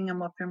lifting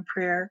them up in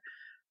prayer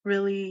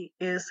really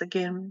is,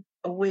 again,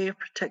 a way of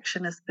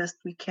protection as best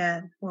we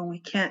can when we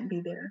can't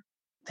be there.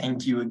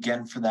 Thank you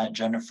again for that,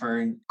 Jennifer.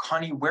 And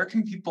Connie, where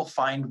can people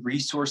find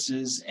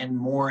resources and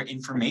more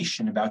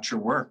information about your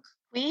work?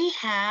 We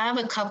have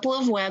a couple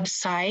of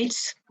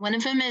websites. One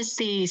of them is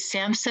the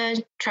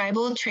SAMHSA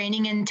Tribal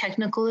Training and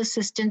Technical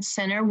Assistance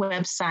Center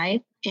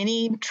website.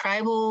 Any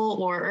tribal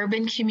or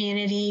urban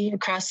community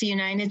across the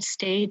United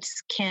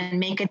States can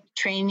make a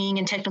training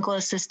and technical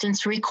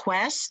assistance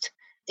request.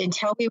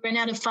 Until we run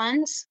out of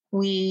funds,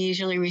 we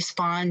usually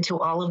respond to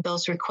all of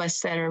those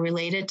requests that are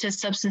related to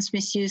substance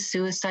misuse,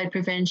 suicide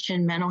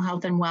prevention, mental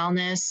health and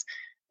wellness,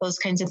 those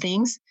kinds of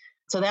things.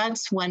 So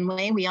that's one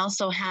way. We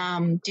also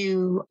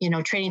do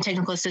training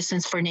technical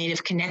assistance for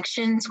Native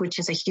Connections, which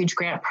is a huge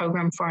grant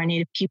program for our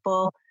Native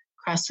people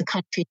across the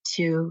country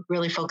to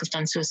really focus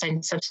on suicide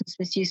and substance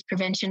misuse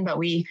prevention. But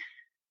we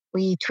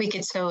tweak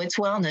it so it's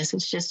wellness.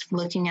 It's just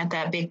looking at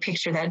that big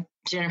picture that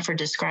Jennifer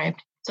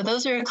described. So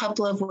those are a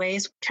couple of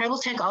ways. Tribal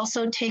Tech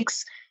also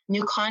takes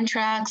new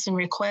contracts and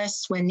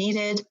requests when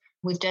needed.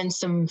 We've done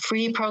some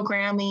free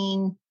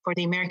programming for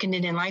the American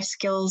Indian Life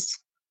Skills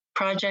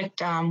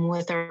project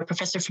with our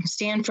professor from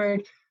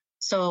Stanford.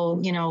 So,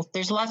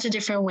 there's lots of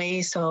different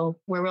ways. So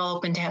we're real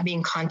open to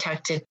being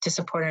contacted to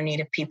support our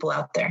Native people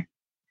out there.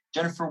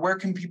 Jennifer, where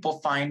can people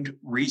find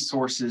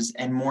resources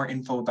and more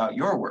info about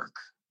your work?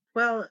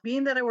 Well,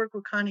 being that I work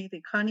with Connie, I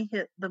think Connie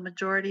hit the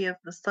majority of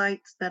the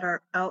sites that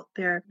are out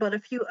there. But a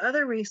few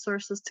other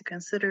resources to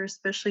consider,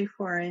 especially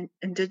for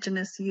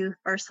Indigenous youth,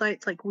 are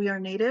sites like We Are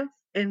Native.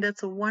 And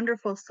that's a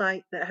wonderful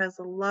site that has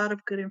a lot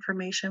of good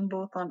information,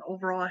 both on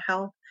overall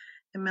health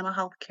and mental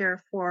health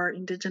care for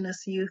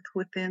Indigenous youth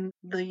within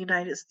the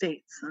United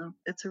States.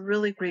 It's a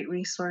really great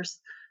resource.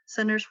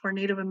 Centers for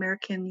Native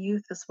American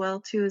Youth as well,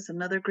 too, is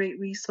another great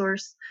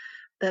resource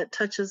that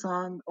touches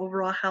on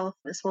overall health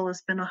as well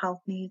as mental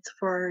health needs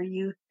for our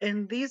youth.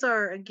 And these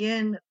are,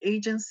 again,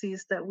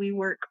 agencies that we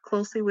work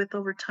closely with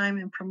over time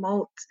and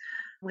promote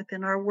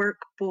within our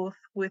work, both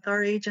with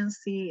our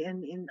agency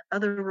and in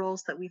other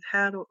roles that we've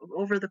had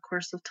over the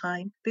course of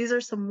time. These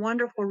are some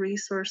wonderful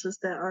resources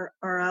that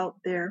are out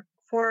there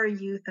for our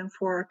youth and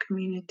for our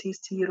communities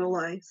to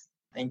utilize.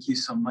 Thank you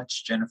so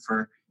much,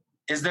 Jennifer.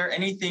 Is there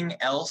anything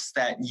else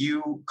that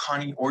you,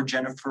 Connie, or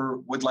Jennifer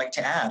would like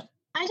to add?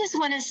 I just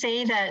want to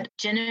say that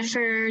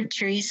Jennifer,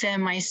 Teresa,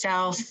 and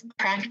myself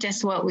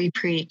practice what we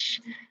preach.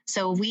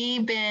 So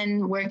we've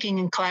been working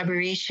in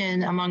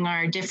collaboration among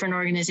our different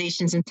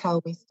organizations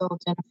until we stole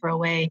Jennifer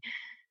away.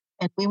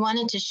 And we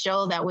wanted to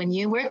show that when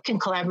you work in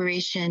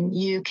collaboration,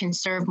 you can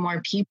serve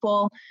more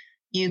people.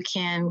 You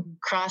can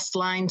cross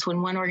lines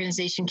when one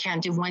organization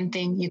can't do one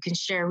thing. You can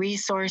share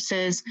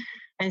resources.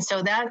 And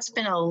so that's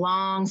been a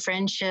long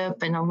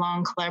friendship and a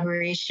long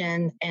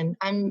collaboration. And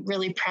I'm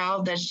really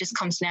proud that it just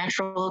comes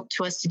natural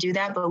to us to do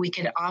that, but we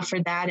could offer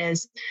that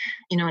as,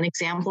 an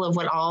example of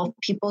what all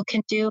people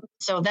can do.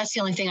 So that's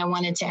the only thing I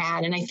wanted to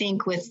add. And I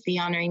think with the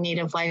Honoring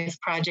Native Life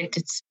project,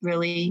 it's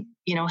really,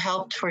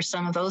 helped for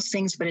some of those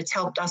things, but it's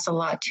helped us a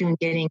lot too in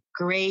getting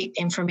great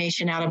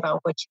information out about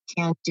what you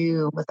can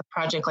do with a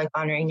project like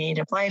Honoring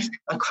Native Life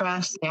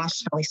across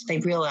nationally. So they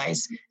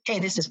realize, hey,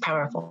 this is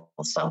powerful.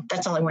 So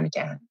that's all I wanted to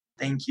add.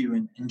 Thank you.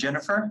 And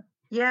Jennifer?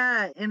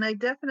 Yeah, and I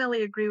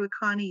definitely agree with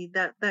Connie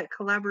that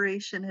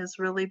collaboration has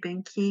really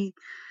been key,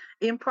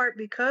 in part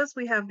because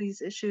we have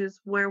these issues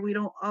where we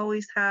don't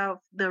always have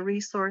the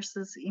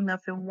resources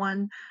enough in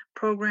one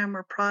program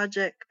or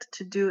project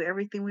to do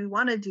everything we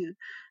want to do.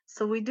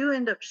 So we do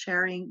end up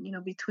sharing,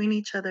 between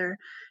each other.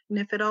 And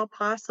if at all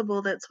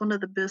possible, that's one of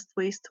the best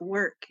ways to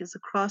work is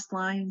across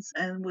lines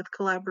and with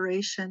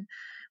collaboration.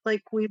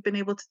 Like we've been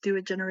able to do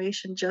at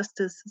Generation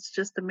Justice. It's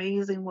just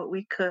amazing what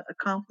we could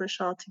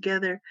accomplish all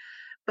together.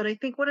 But I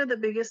think one of the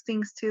biggest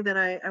things too that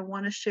I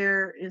want to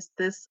share is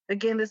this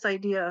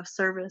idea of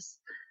service,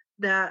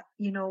 that,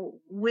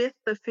 with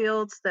the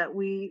fields that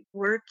we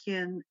work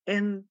in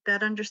and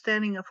that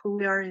understanding of who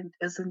we are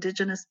as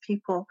Indigenous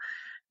people,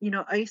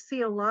 I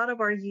see a lot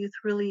of our youth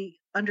really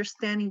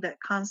understanding that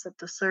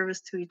concept of service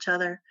to each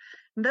other.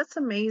 And that's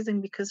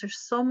amazing because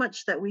there's so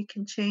much that we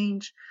can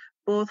change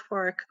both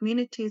for our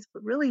communities,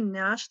 but really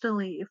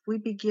nationally, if we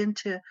begin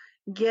to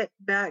get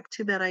back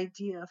to that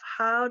idea of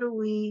how do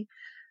we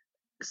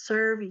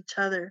serve each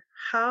other?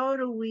 How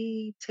do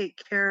we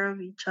take care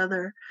of each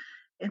other?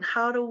 And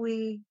how do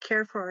we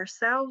care for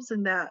ourselves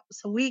in that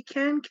so we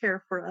can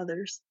care for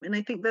others? And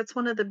I think that's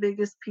one of the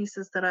biggest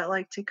pieces that I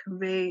like to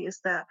convey is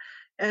that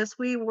as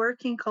we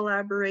work in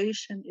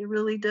collaboration, it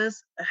really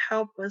does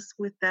help us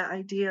with that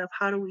idea of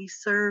how do we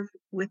serve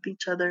with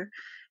each other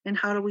and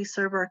how do we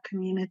serve our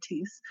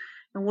communities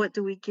and what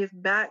do we give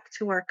back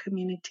to our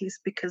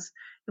communities? Because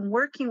in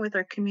working with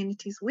our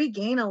communities, we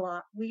gain a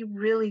lot. We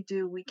really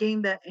do. We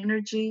gain that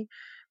energy,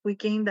 we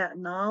gain that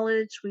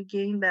knowledge, we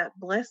gain that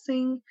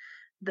blessing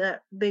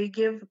that they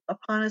give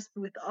upon us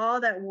with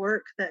all that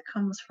work that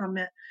comes from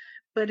it.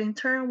 But in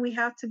turn, we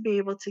have to be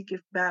able to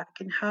give back.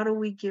 And how do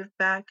we give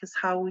back is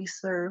how we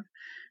serve.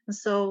 And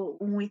so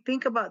when we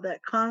think about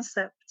that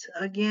concept,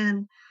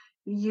 again,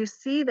 you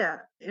see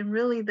that. And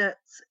really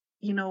that's,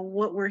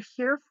 what we're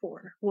here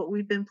for. What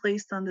we've been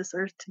placed on this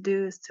earth to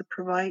do is to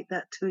provide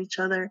that to each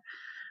other.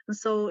 And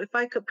so if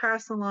I could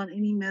pass along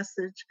any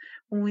message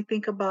when we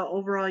think about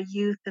overall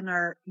youth and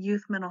our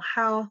youth mental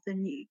health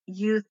and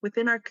youth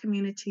within our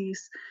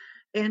communities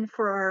and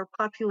for our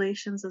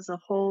populations as a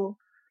whole,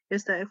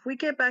 is that if we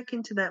get back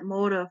into that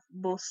mode of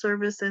both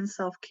service and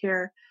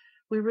self-care,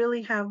 we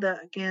really have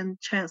that, again,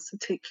 chance to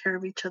take care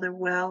of each other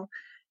well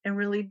and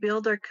really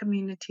build our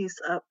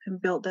communities up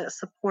and build that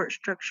support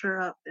structure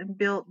up and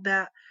build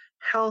that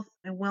health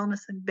and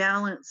wellness and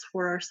balance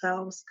for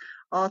ourselves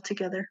all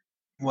together.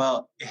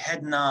 Well,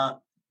 Hedna,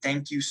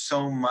 thank you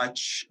so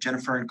much,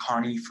 Jennifer and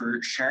Connie,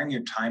 for sharing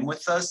your time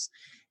with us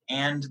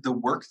and the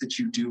work that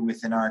you do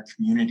within our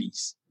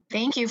communities.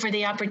 Thank you for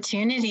the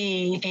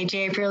opportunity,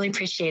 AJ. I really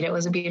appreciate it. It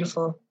was a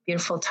beautiful,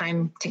 beautiful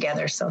time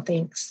together. So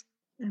thanks.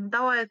 And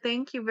Dawa,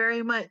 thank you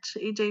very much,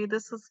 AJ.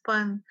 This was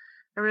fun.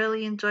 I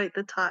really enjoyed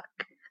the talk.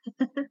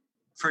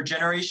 For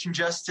Generation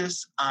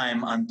Justice,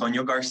 I'm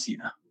Antonio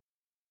Garcia.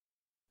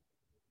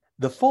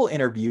 The full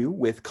interview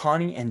with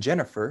Connie and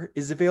Jennifer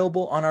is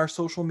available on our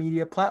social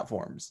media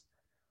platforms.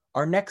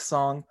 Our next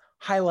song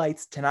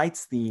highlights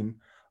tonight's theme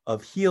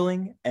of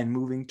healing and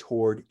moving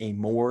toward a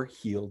more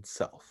healed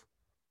self.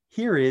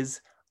 Here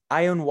is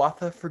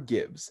Ionwatha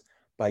Forgives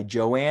by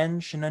Joanne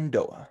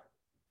Shenandoah.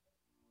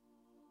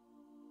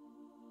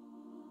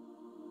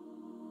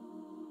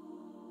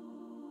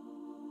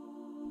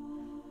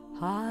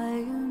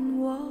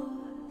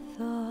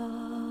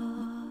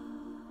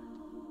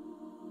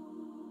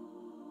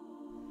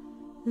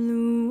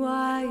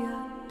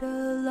 Luaya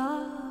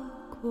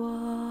delakwa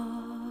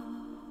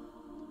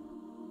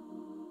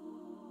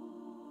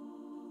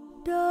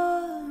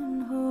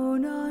dan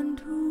honan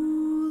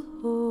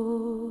tulho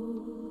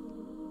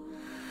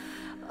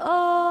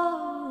auduskana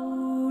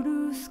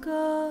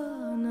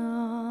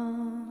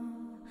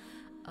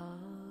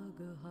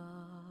agaha.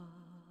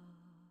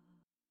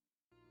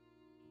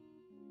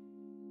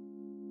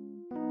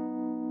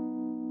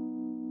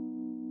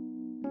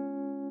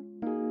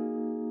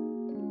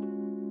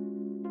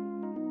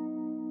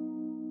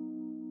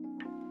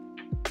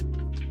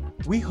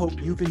 We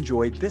hope you've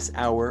enjoyed this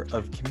hour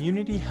of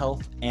community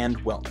health and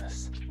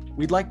wellness.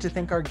 We'd like to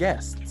thank our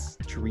guests,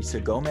 Teresa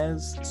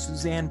Gomez,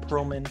 Suzanne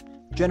Perlman,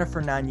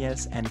 Jennifer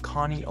Nanez, and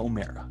Connie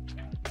O'Mara.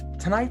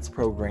 Tonight's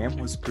program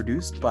was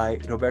produced by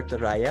Roberta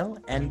Rael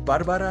and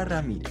Barbara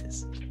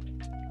Ramirez.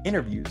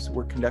 Interviews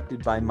were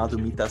conducted by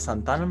Madhumita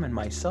Santanam and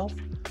myself,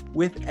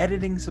 with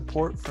editing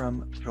support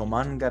from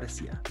Roman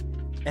Garcia.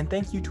 And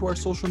thank you to our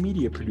social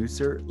media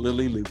producer,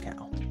 Lily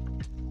Lukow.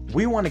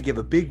 We want to give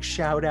a big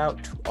shout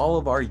out to all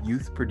of our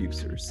youth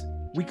producers.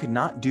 We could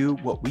not do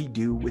what we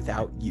do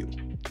without you.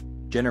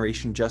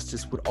 Generation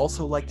Justice would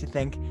also like to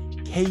thank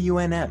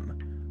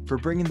KUNM for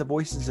bringing the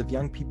voices of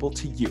young people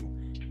to you,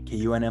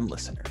 KUNM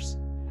listeners.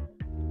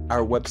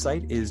 Our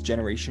website is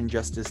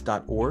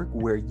generationjustice.org,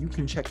 where you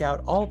can check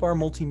out all of our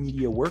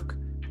multimedia work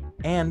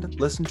and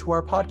listen to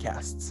our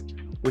podcasts,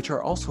 which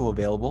are also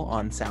available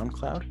on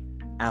SoundCloud,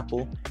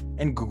 Apple,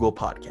 and Google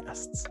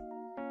Podcasts.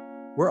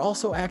 We're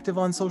also active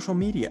on social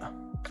media.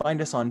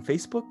 Find us on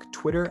Facebook,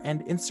 Twitter,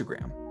 and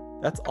Instagram.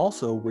 That's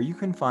also where you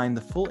can find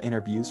the full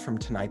interviews from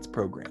tonight's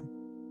program.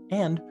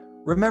 And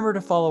remember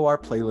to follow our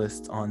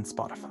playlists on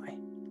Spotify.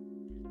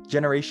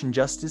 Generation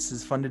Justice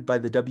is funded by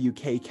the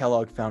W.K.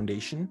 Kellogg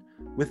Foundation,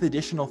 with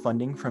additional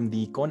funding from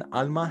the Con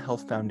Alma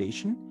Health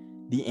Foundation,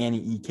 the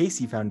Annie E.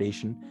 Casey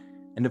Foundation,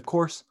 and of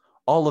course,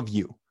 all of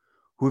you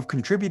who have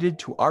contributed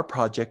to our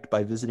project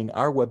by visiting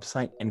our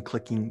website and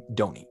clicking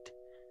Donate.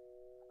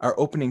 Our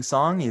opening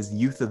song is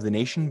Youth of the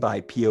Nation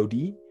by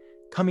POD.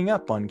 Coming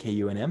up on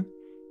KUNM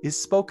is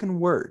Spoken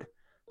Word,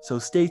 so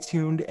stay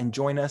tuned and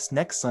join us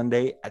next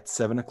Sunday at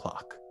 7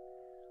 o'clock.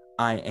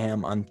 I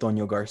am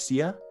Antonio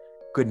Garcia.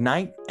 Good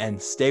night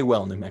and stay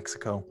well, New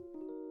Mexico.